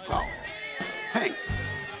Henry Powell. Hank,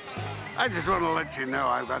 I just want to let you know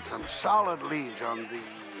I've got some solid leads on the,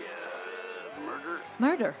 murder.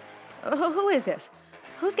 Murder? Who is this?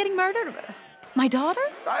 Who's getting murdered? My daughter?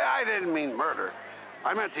 I didn't mean murder.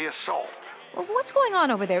 I meant the assault. Well, what's going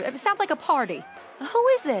on over there? It sounds like a party. Who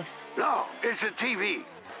is this? No, it's a TV.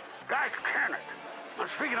 Guys, can it? I'm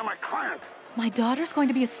speaking to my client. My daughter's going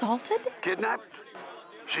to be assaulted? Kidnapped?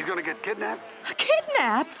 She's gonna get kidnapped?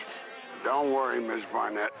 Kidnapped? Don't worry, Miss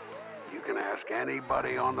Barnett. You can ask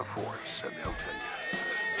anybody on the force, and they'll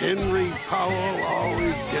tell you. Henry Powell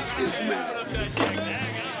always gets his man.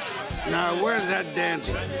 Now, where's that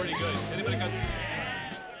dancer?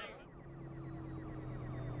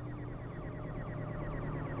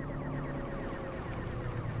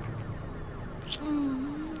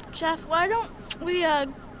 Jeff, why don't we,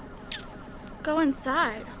 go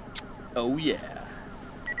inside? Oh, yeah.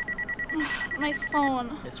 My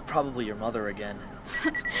phone. It's probably your mother again.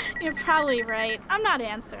 You're probably right. I'm not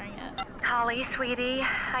answering it. Holly, sweetie,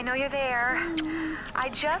 I know you're there. I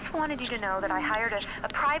just wanted you to know that I hired a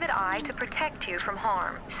private eye to protect you from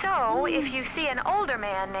harm. So, if you see an older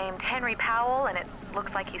man named Henry Powell and it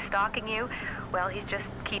looks like he's stalking you, well, he's just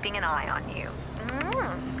keeping an eye on you.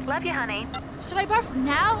 Love you, honey. Should I barf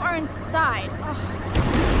now or inside? Ugh.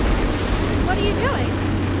 What are you doing?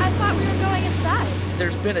 I thought we were going inside.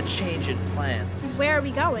 There's been a change in plans. Where are we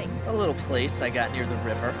going? A little place I got near the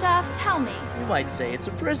river. Jeff, tell me. You might say it's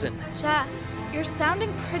a prison. Jeff, you're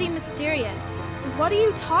sounding pretty mysterious. What are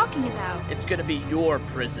you talking about? It's gonna be your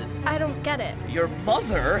prison. I don't get it. Your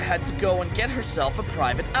mother had to go and get herself a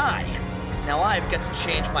private eye. Now I've got to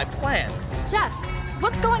change my plans. Jeff,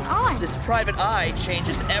 what's going on? This private eye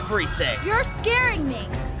changes everything. You're scaring me.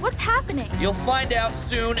 What's happening? You'll find out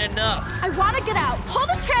soon enough. I want to get out. Pull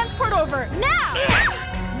the transport over, now!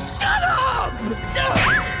 Shut up!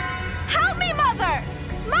 Help me, Mother!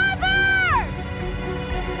 Mother!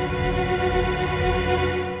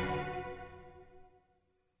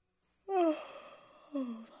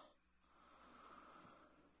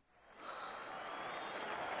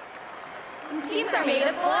 Some teams are made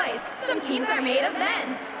of boys, some teams are made of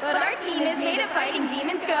men, but our team is made of fighting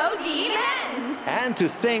demons. Go Demons! And to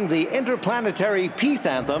sing the interplanetary peace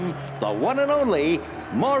anthem, the one and only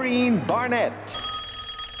Maureen Barnett.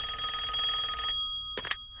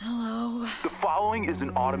 Hello? The following is an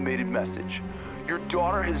automated message. Your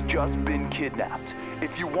daughter has just been kidnapped.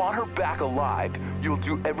 If you want her back alive, you'll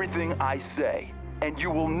do everything I say. And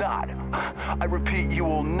you will not, I repeat, you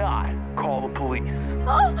will not call the police.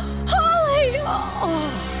 Oh, Holly!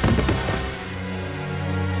 Oh.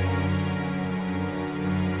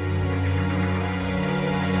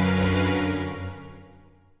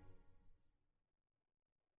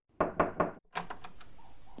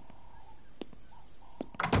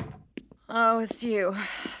 Oh, it's you.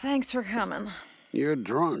 Thanks for coming. You're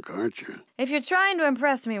drunk, aren't you? If you're trying to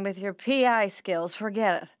impress me with your PI skills,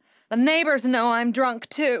 forget it. The neighbors know I'm drunk,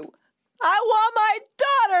 too. I want my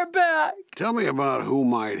daughter back. Tell me about who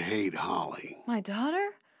might hate Holly. My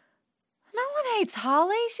daughter? No one hates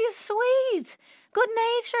Holly. She's sweet,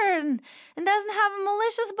 good-natured, and doesn't have a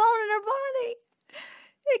malicious bone in her body.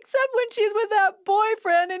 Except when she's with that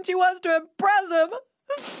boyfriend and she wants to impress him.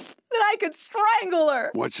 Then I could strangle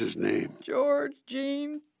her. What's his name? George,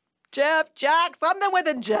 Jean, Jeff, Jack, something with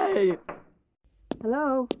a J.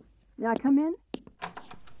 Hello? May I come in?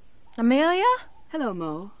 Amelia? Hello,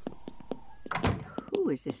 Mo. Who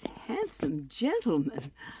is this handsome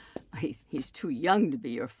gentleman? He's too young to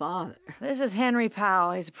be your father. This is Henry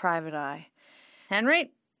Powell. He's a private eye.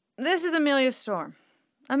 Henry, this is Amelia Storm.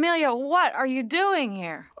 Amelia, what are you doing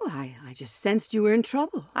here? Oh, I just sensed you were in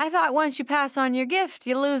trouble. I thought once you pass on your gift,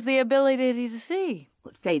 you lose the ability to see.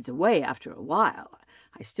 Well, it fades away after a while.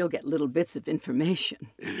 I still get little bits of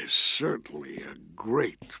information. It is certainly a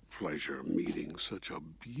great pleasure meeting such a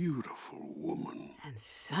beautiful woman. And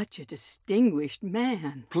such a distinguished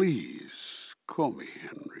man. Please, call me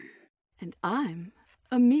Henry. And I'm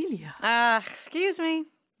Amelia. Excuse me.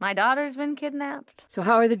 My daughter's been kidnapped. So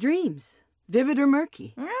how are the dreams? Vivid or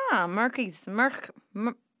murky? Yeah, murky's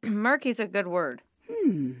a good word.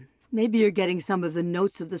 Maybe you're getting some of the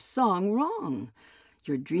notes of the song wrong.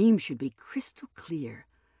 Your dream should be crystal clear.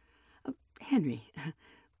 Henry,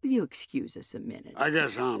 will you excuse us a minute? I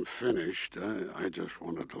guess I'm finished. I just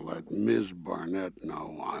wanted to let Ms. Barnett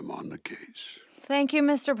know I'm on the case. Thank you,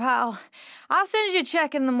 Mr. Powell. I'll send you a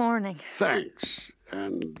check in the morning. Thanks.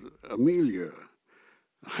 And Amelia,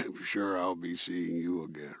 I'm sure I'll be seeing you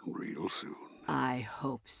again real soon. I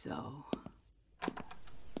hope so.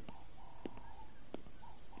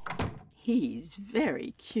 He's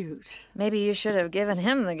very cute. Maybe you should have given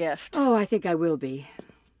him the gift. Oh, I think I will be.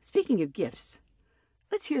 Speaking of gifts,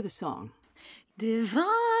 let's hear the song. Divine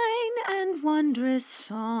and wondrous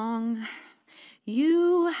song,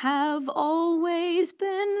 you have always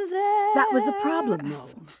been there. That was the problem, Mo.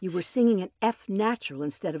 You were singing an F natural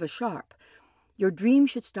instead of a sharp. Your dream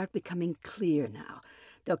should start becoming clear now.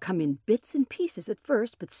 They'll come in bits and pieces at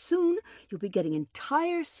first, but soon you'll be getting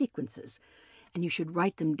entire sequences. And you should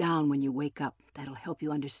write them down when you wake up. That'll help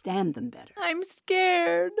you understand them better. I'm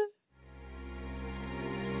scared.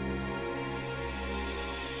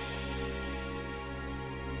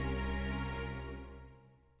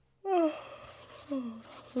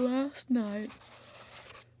 Last night,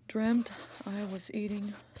 dreamt I was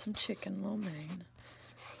eating some chicken lo mein,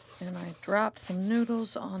 and I dropped some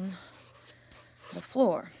noodles on the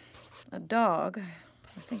floor. A dog,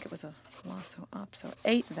 I think it was a Lhasa Apso,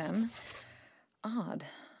 ate them. Odd.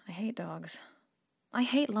 I hate dogs. I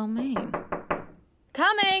hate lo mein.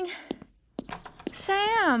 Coming!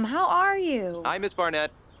 Sam, how are you? Hi, Miss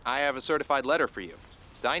Barnett. I have a certified letter for you.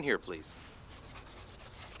 Sign here, please.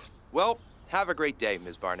 Well, have a great day,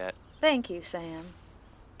 Ms. Barnett. Thank you, Sam.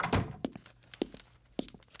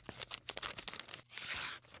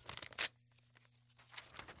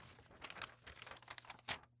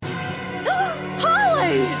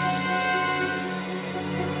 Holly!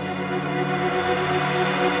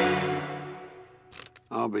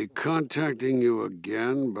 I'll be contacting you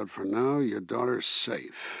again, but for now, your daughter's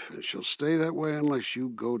safe, and she'll stay that way unless you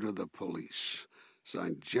go to the police.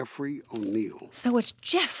 Signed, Jeffrey O'Neill. So it's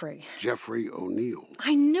Jeffrey. Jeffrey O'Neill.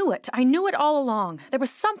 I knew it. I knew it all along. There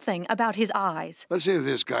was something about his eyes. Let's see if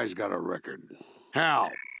this guy's got a record.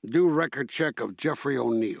 Hal, do record check of Jeffrey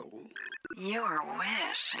O'Neill. Your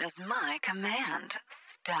wish is my command,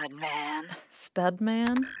 Studman.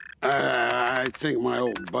 Studman? I think my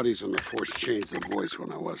old buddies in the Force changed the voice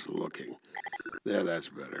when I wasn't looking. There, that's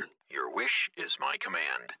better. Your wish is my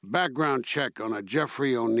command. Background check on a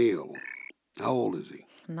Jeffrey O'Neill. How old is he?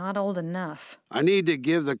 Not old enough. I need to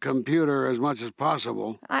give the computer as much as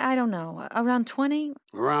possible. I don't know. Around 20?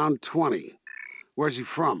 Around 20. Where's he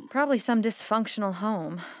from? Probably some dysfunctional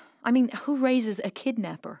home. I mean, who raises a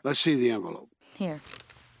kidnapper? Let's see the envelope. Here.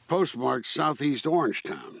 Postmarked Southeast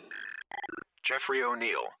Orangetown. Jeffrey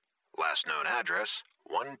O'Neill. Last known address,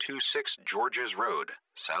 126 Georges Road,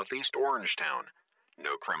 Southeast Orangetown.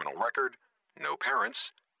 No criminal record, no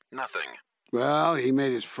parents, nothing. Well, he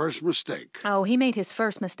made his first mistake. Oh, he made his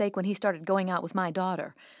first mistake when he started going out with my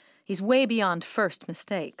daughter. He's way beyond first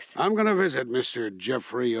mistakes. I'm going to visit Mr.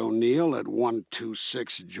 Jeffrey O'Neill at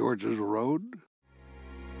 126 Georges Road.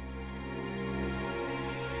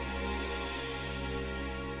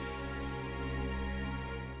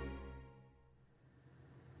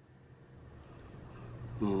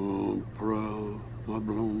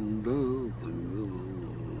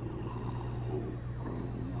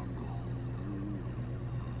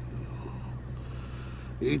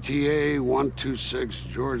 ETA 126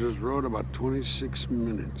 Georges Road, about 26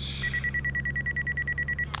 minutes.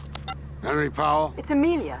 Henry Powell? It's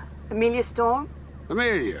Amelia. Amelia Storm?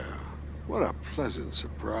 Amelia, what a pleasant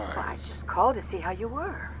surprise. I just called to see how you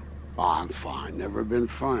were. Oh, I'm fine. Never been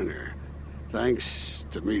finer. Thanks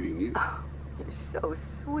to meeting you. Oh, you're so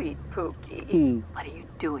sweet, Pookie. What are you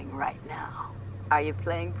doing right now? Are you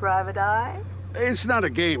playing Private Eye? It's not a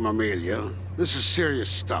game, Amelia. This is serious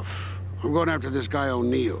stuff. I'm going after this guy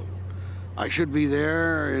O'Neill. I should be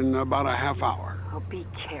there in about a half hour. Oh, be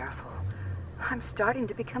careful. I'm starting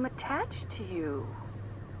to become attached to you.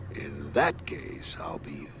 In that case, I'll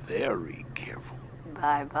be very careful.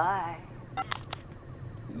 Bye-bye.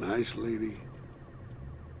 Nice lady.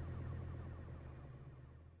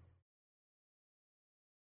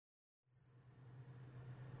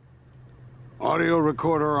 Audio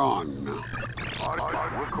recorder on.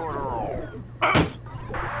 Audio recorder on.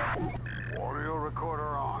 Audio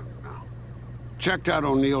recorder on. Checked out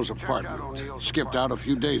O'Neill's apartment. Skipped out a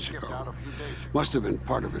few days ago. Must have been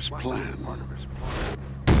part of his plan.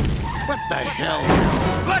 What the hell?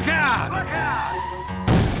 Look out! Look out!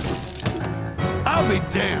 I'll be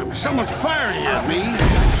damned. Someone's firing at me.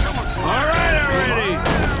 All right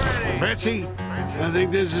already. Betsy, I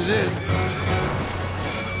think this is it.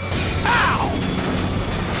 Ow!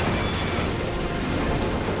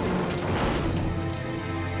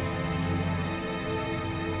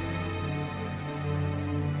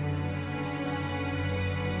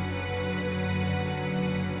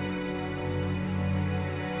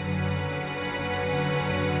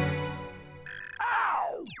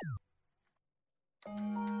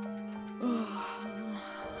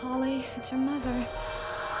 Holly, it's your mother.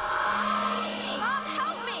 Mom,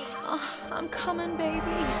 help me! Oh, I'm coming, baby.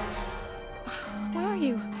 Where are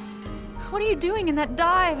you? What are you doing in that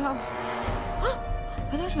dive? Are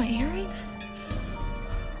those my earrings?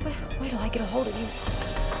 Wait till I get a hold of you.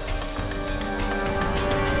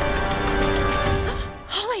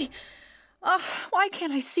 Holly! Why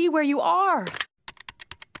can't I see where you are?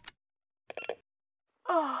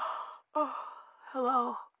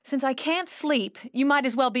 Hello. Since I can't sleep, you might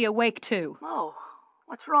as well be awake too. Oh,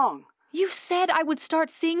 what's wrong? You said I would start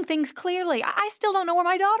seeing things clearly. I still don't know where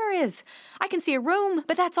my daughter is. I can see a room,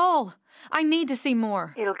 but that's all. I need to see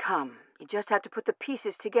more. It'll come. You just have to put the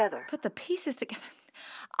pieces together. Put the pieces together?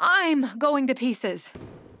 I'm going to pieces.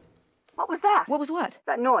 What was that? What was what?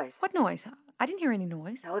 That noise. What noise? I didn't hear any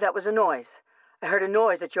noise. No, that was a noise. I heard a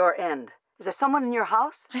noise at your end. Is there someone in your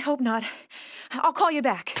house? I hope not. I'll call you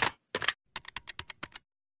back.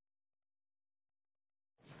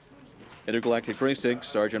 Intergalactic Precinct,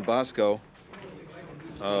 Sergeant Bosco.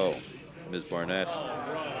 Oh, Ms. Barnett.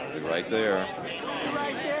 Be right there.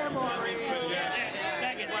 Right there, Maureen.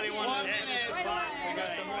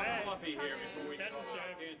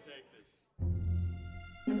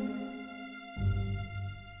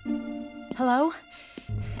 Hello?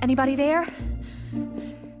 Anybody there?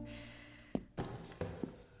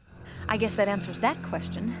 I guess that answers that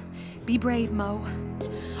question. Be brave, Mo.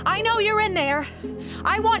 I know you're in there.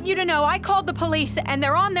 I want you to know I called the police and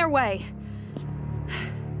they're on their way.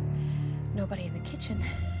 Nobody in the kitchen.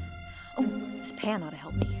 Oh, this pan ought to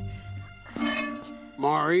help me.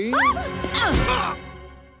 Maureen?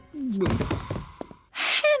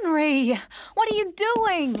 Henry, what are you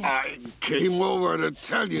doing? I came over to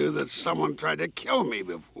tell you that someone tried to kill me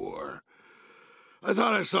before. I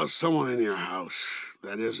thought I saw someone in your house.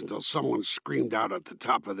 That is, until someone screamed out at the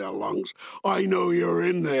top of their lungs, "I know you're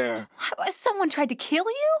in there." Someone tried to kill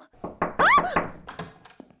you?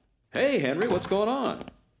 Hey, Henry, what's going on?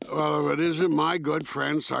 Well, if it isn't my good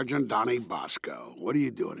friend, Sergeant Donnie Bosco. What are you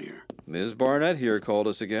doing here? Ms. Barnett here called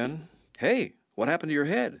us again. Hey, what happened to your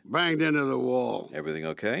head? Banged into the wall. Everything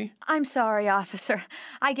okay? I'm sorry, officer.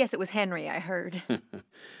 I guess it was Henry I heard.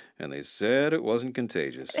 And they said it wasn't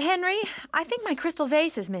contagious. Henry, I think my crystal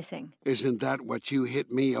vase is missing. Isn't that what you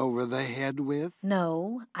hit me over the head with?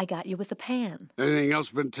 No, I got you with a pan. Anything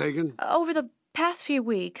else been taken? Over the past few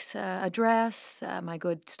weeks, a dress, my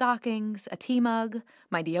good stockings, a tea mug,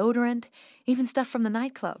 my deodorant, even stuff from the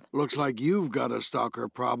nightclub. Looks like you've got a stalker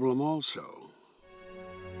problem also.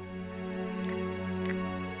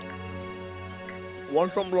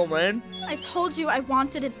 Want some romaine? I told you I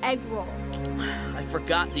wanted an egg roll. I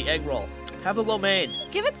forgot the egg roll. Have the lo mein.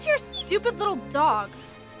 Give it to your stupid little dog.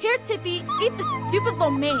 Here, Tippy, eat the stupid lo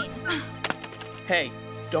mein. Hey,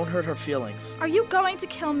 don't hurt her feelings. Are you going to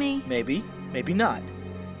kill me? Maybe, maybe not.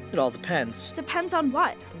 It all depends. Depends on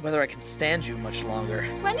what? Whether I can stand you much longer.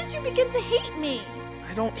 When did you begin to hate me?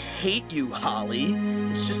 I don't hate you, Holly.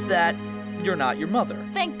 It's just that you're not your mother.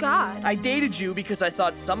 Thank God. I dated you because I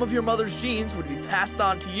thought some of your mother's genes would be passed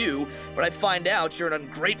on to you, but I find out you're an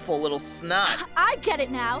ungrateful little snot. I get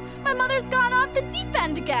it now. My mother's gone off the deep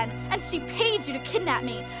end again, and she paid you to kidnap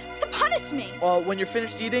me, to punish me. Well, when you're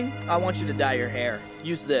finished eating, I want you to dye your hair.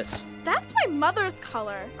 Use this. That's my mother's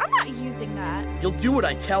color. I'm not using that. You'll do what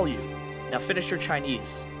I tell you. Now finish your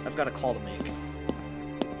Chinese. I've got a call to make.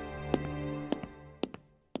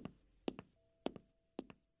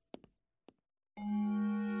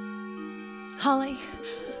 Holly,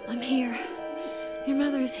 I'm here. Your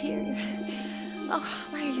mother is here. Oh,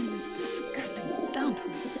 why are you in this disgusting dump?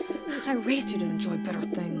 I raised you to enjoy better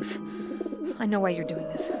things. I know why you're doing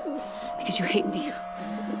this. Because you hate me.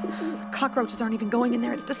 The cockroaches aren't even going in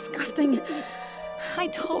there. It's disgusting. I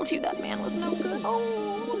told you that man was no good.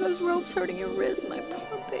 Oh, those ropes hurting your wrist, my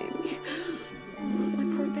poor baby.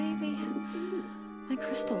 My poor baby. My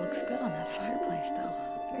crystal looks good on that fireplace, though.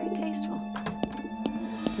 Very tasteful.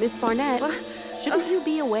 Miss Barnett, shouldn't you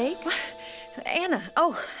be awake? What? Anna,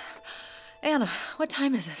 oh. Anna, what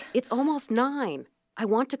time is it? It's almost 9. I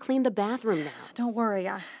want to clean the bathroom now. Don't worry,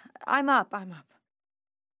 I'm up.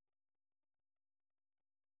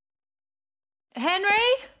 Henry?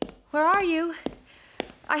 Where are you?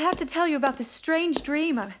 I have to tell you about this strange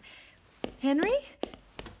dream. Henry?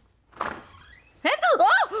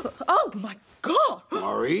 Oh, my God!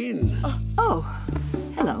 Maureen? Oh,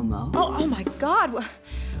 hello, Mo. Oh, my God.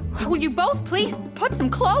 Will you both please put some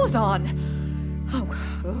clothes on?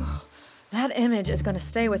 Oh, that image is going to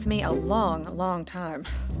stay with me a long, long time.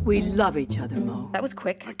 We love each other, Mo. That was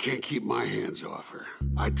quick. I can't keep my hands off her.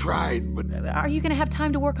 I tried, but... Are you going to have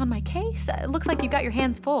time to work on my case? It looks like you've got your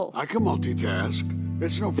hands full. I can multitask.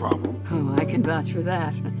 It's no problem. Oh, I can vouch for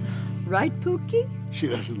that. Right, Pookie? She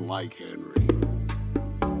doesn't like Henry.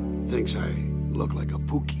 Thinks I look like a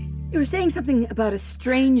Pookie. You were saying something about a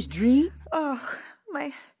strange dream? Oh,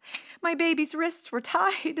 my baby's wrists were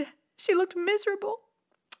tied. She looked miserable.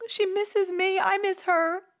 She misses me. I miss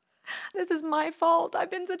her. This is my fault. I've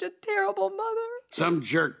been such a terrible mother. Some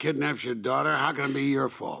jerk kidnaps your daughter. How can it be your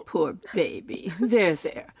fault? Poor baby.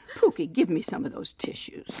 There. Pookie, give me some of those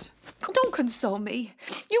tissues. Don't console me.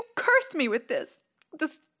 You cursed me with this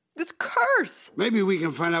curse. Maybe we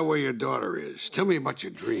can find out where your daughter is. Tell me about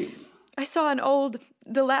your dream. I saw an old,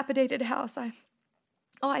 dilapidated house.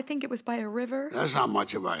 I think it was by a river. That's not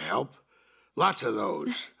much of a help. Lots of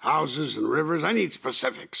those. Houses and rivers. I need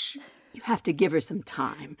specifics. You have to give her some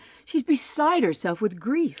time. She's beside herself with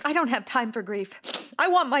grief. I don't have time for grief. I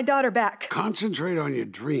want my daughter back. Concentrate on your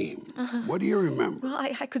dream. What do you remember? Well,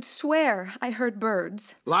 I could swear I heard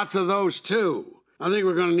birds. Lots of those, too. I think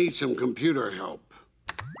we're going to need some computer help.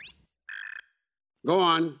 Go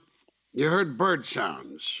on. You heard bird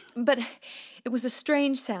sounds. But it was a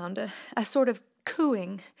strange sound, a sort of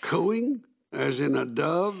cooing. Cooing? As in a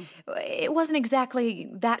dove? It wasn't exactly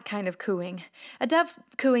that kind of cooing. A dove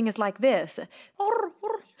cooing is like this.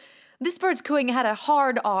 This bird's cooing had a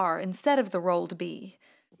hard R instead of the rolled B.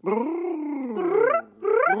 A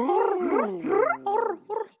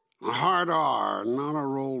hard R, not a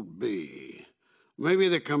rolled B. Maybe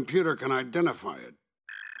the computer can identify it.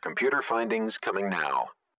 Computer findings coming now.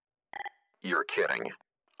 You're kidding.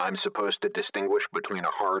 I'm supposed to distinguish between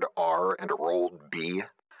a hard R and a rolled B?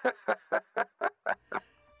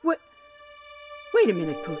 What? Wait a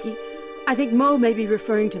minute, Pookie. I think Mo may be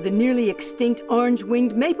referring to the nearly extinct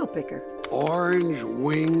orange-winged maple picker.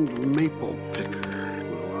 Orange-winged maple picker.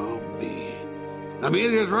 Well, I'll be.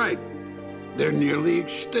 Amelia's right. They're nearly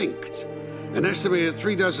extinct. An estimated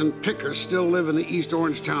 36 pickers still live in the East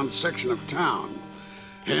Orangetown section of town.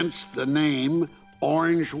 Hence the name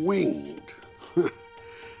Orange-winged.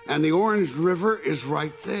 And the Orange River is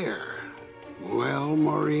right there. Well,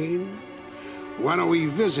 Maureen, why don't we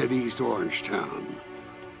visit East Orangetown?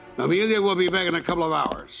 Amelia will be back in a couple of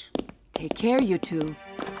hours. Take care, you two.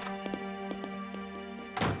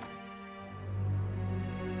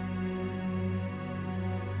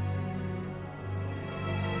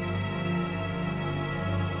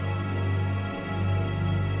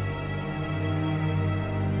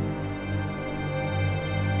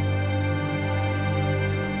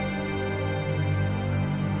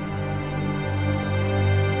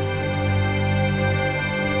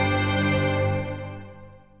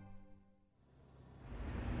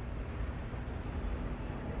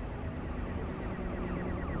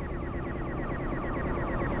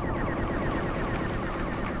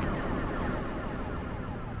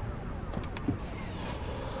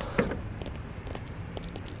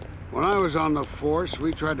 When I was on the force,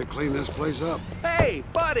 we tried to clean this place up. Hey,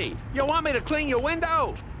 buddy, you want me to clean your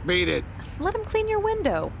window? Beat it. Let him clean your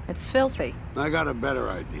window. It's filthy. I got a better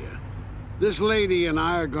idea. This lady and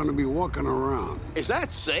I are going to be walking around. Is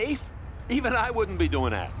that safe? Even I wouldn't be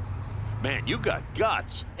doing that. Man, you got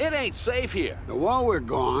guts. It ain't safe here. Now, while we're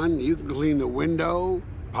gone, you can clean the window,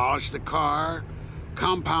 polish the car,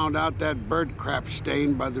 compound out that bird crap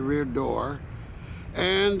stain by the rear door,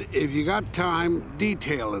 and if you got time,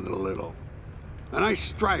 detail it a little. A nice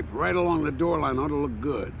stripe right along the door line ought to look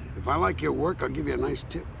good. If I like your work, I'll give you a nice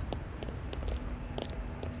tip.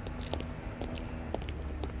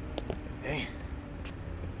 Hey,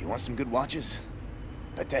 you want some good watches?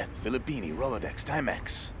 Patek, Filippini, Rolodex,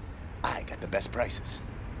 Timex. I got the best prices.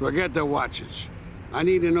 Forget the watches. I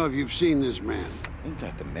need to know if you've seen this man. Ain't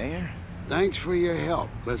that the mayor? Thanks for your help.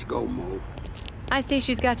 Let's go, Mo. I see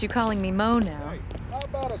she's got you calling me Mo now. Hey, how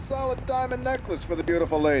about a solid diamond necklace for the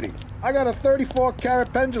beautiful lady? I got a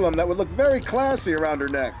 34-carat pendulum that would look very classy around her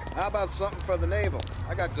neck. How about something for the navel?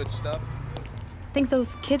 I got good stuff. Think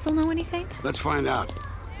those kids will know anything? Let's find out.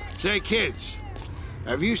 Say, kids,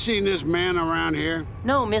 have you seen this man around here?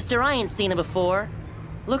 No, mister, I ain't seen him before.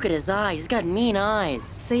 Look at his eyes. He's got mean eyes.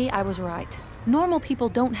 See, I was right. Normal people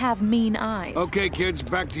don't have mean eyes. Okay, kids,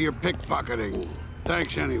 back to your pickpocketing.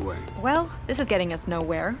 Thanks anyway. Well, this is getting us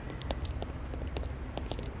nowhere.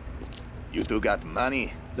 You two got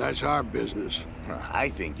money? That's our business. I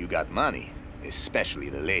think you got money, especially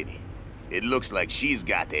the lady. It looks like she's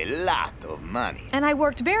got a lot of money. And I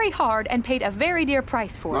worked very hard and paid a very dear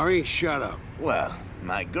price for it. Marie, shut up. Well,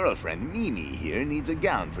 my girlfriend Mimi here needs a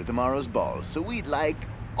gown for tomorrow's ball, so we'd like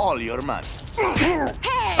all your money. Hey!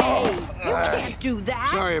 You can't do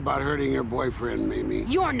that! Sorry about hurting your boyfriend, Mimi.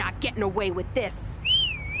 You're not getting away with this.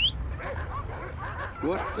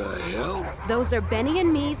 What the hell? Those are Benny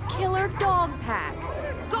and me's killer dog pack.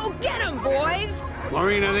 Go get 'em, boys!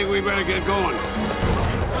 Maureen, I think we better get going.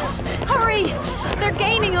 Hurry! They're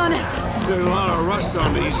gaining on us. There's a lot of rust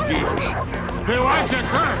on these gears. Hey, watch the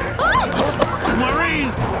car! Maureen!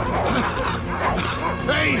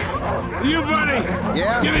 Hey, you buddy!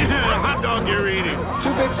 Yeah? Give me that hot dog you're eating.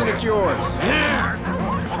 2 bits and it's yours. Here!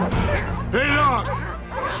 Hey, dog!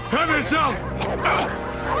 Help yourself!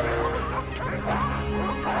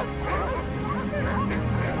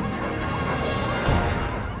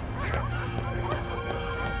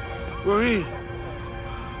 Maureen,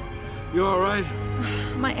 you all right?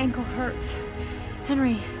 My ankle hurts.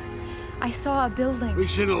 Henry, I saw a building. We've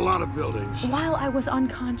seen a lot of buildings. While I was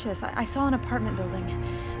unconscious, I saw an apartment building.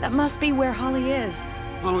 That must be where Holly is.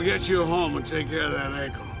 I'm gonna get you home and take care of that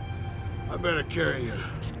ankle. I better carry you.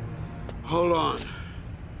 Hold on.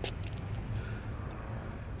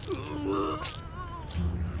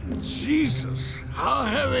 Jesus, how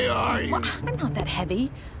heavy are you? Well, I'm not that heavy.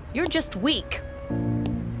 You're just weak.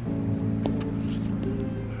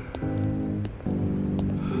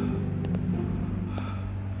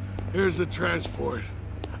 Here's the transport.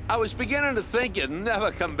 I was beginning to think you'd never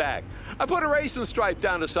come back. I put a racing stripe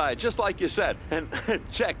down the side, just like you said. And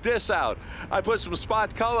check this out. I put some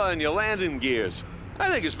spot color in your landing gears. I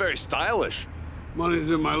think it's very stylish. Money's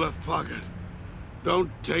in my left pocket. Don't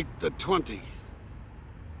take the 20.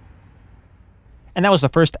 And that was the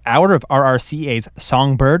first hour of RRCA's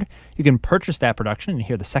Songbird. You can purchase that production and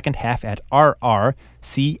hear the second half at rrca.com.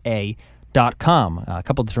 A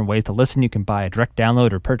couple different ways to listen. You can buy a direct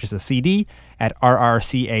download or purchase a CD at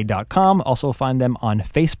rrca.com. Also find them on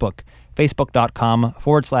Facebook,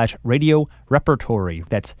 facebook.com/radio repertory.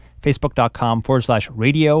 That's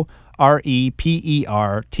facebook.com/radio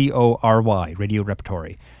REPERTORY, Radio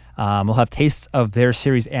Repertory. We'll have tastes of their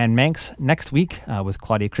series Anne Manx next week with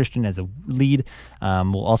Claudia Christian as a lead.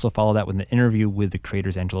 We'll also follow that with an interview with the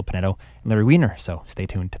creators Angelo Panetto and Larry Weiner, so stay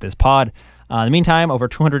tuned to this pod. In the meantime, over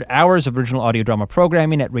 200 hours of original audio drama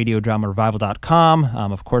programming at radiodramarevival.com.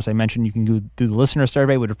 Of course, I mentioned you can do the listener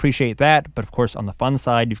survey. Would appreciate that. But of course, on the fun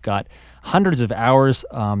side, you've got hundreds of hours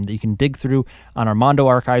that you can dig through on our Mondo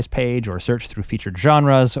Archives page or search through featured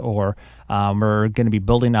genres, or we're going to be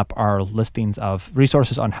building up our listings of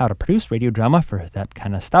resources on how to produce radio drama for that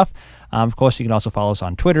kind of stuff. Of course, you can also follow us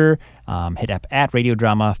on Twitter, hit up at Radio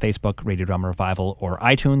Drama, Facebook, Radio Drama Revival, or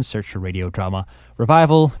iTunes, search for Radio Drama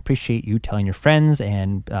Revival. Appreciate you telling your friends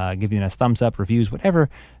and giving us thumbs up, reviews, whatever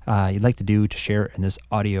you'd like to do to share in this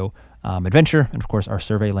audio adventure. And of course, our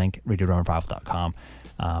survey link, radiodramarevival.com.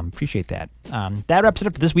 Appreciate that. That wraps it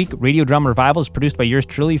up for this week. Radio Drama Revival is produced by yours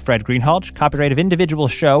truly, Fred Greenhalgh. Copyright of individual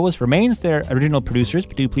shows remains their original producers,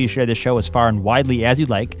 but do please share this show as far and widely as you'd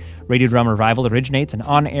like. Radio Drama Revival originates in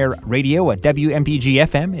on-air radio at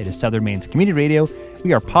WMPG-FM. It is Southern Maine's community radio.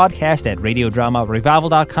 We are podcast at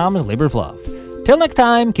radiodramarevival.com as a labor of love. Till next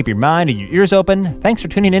time, keep your mind and your ears open. Thanks for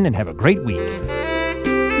tuning in and have a great week.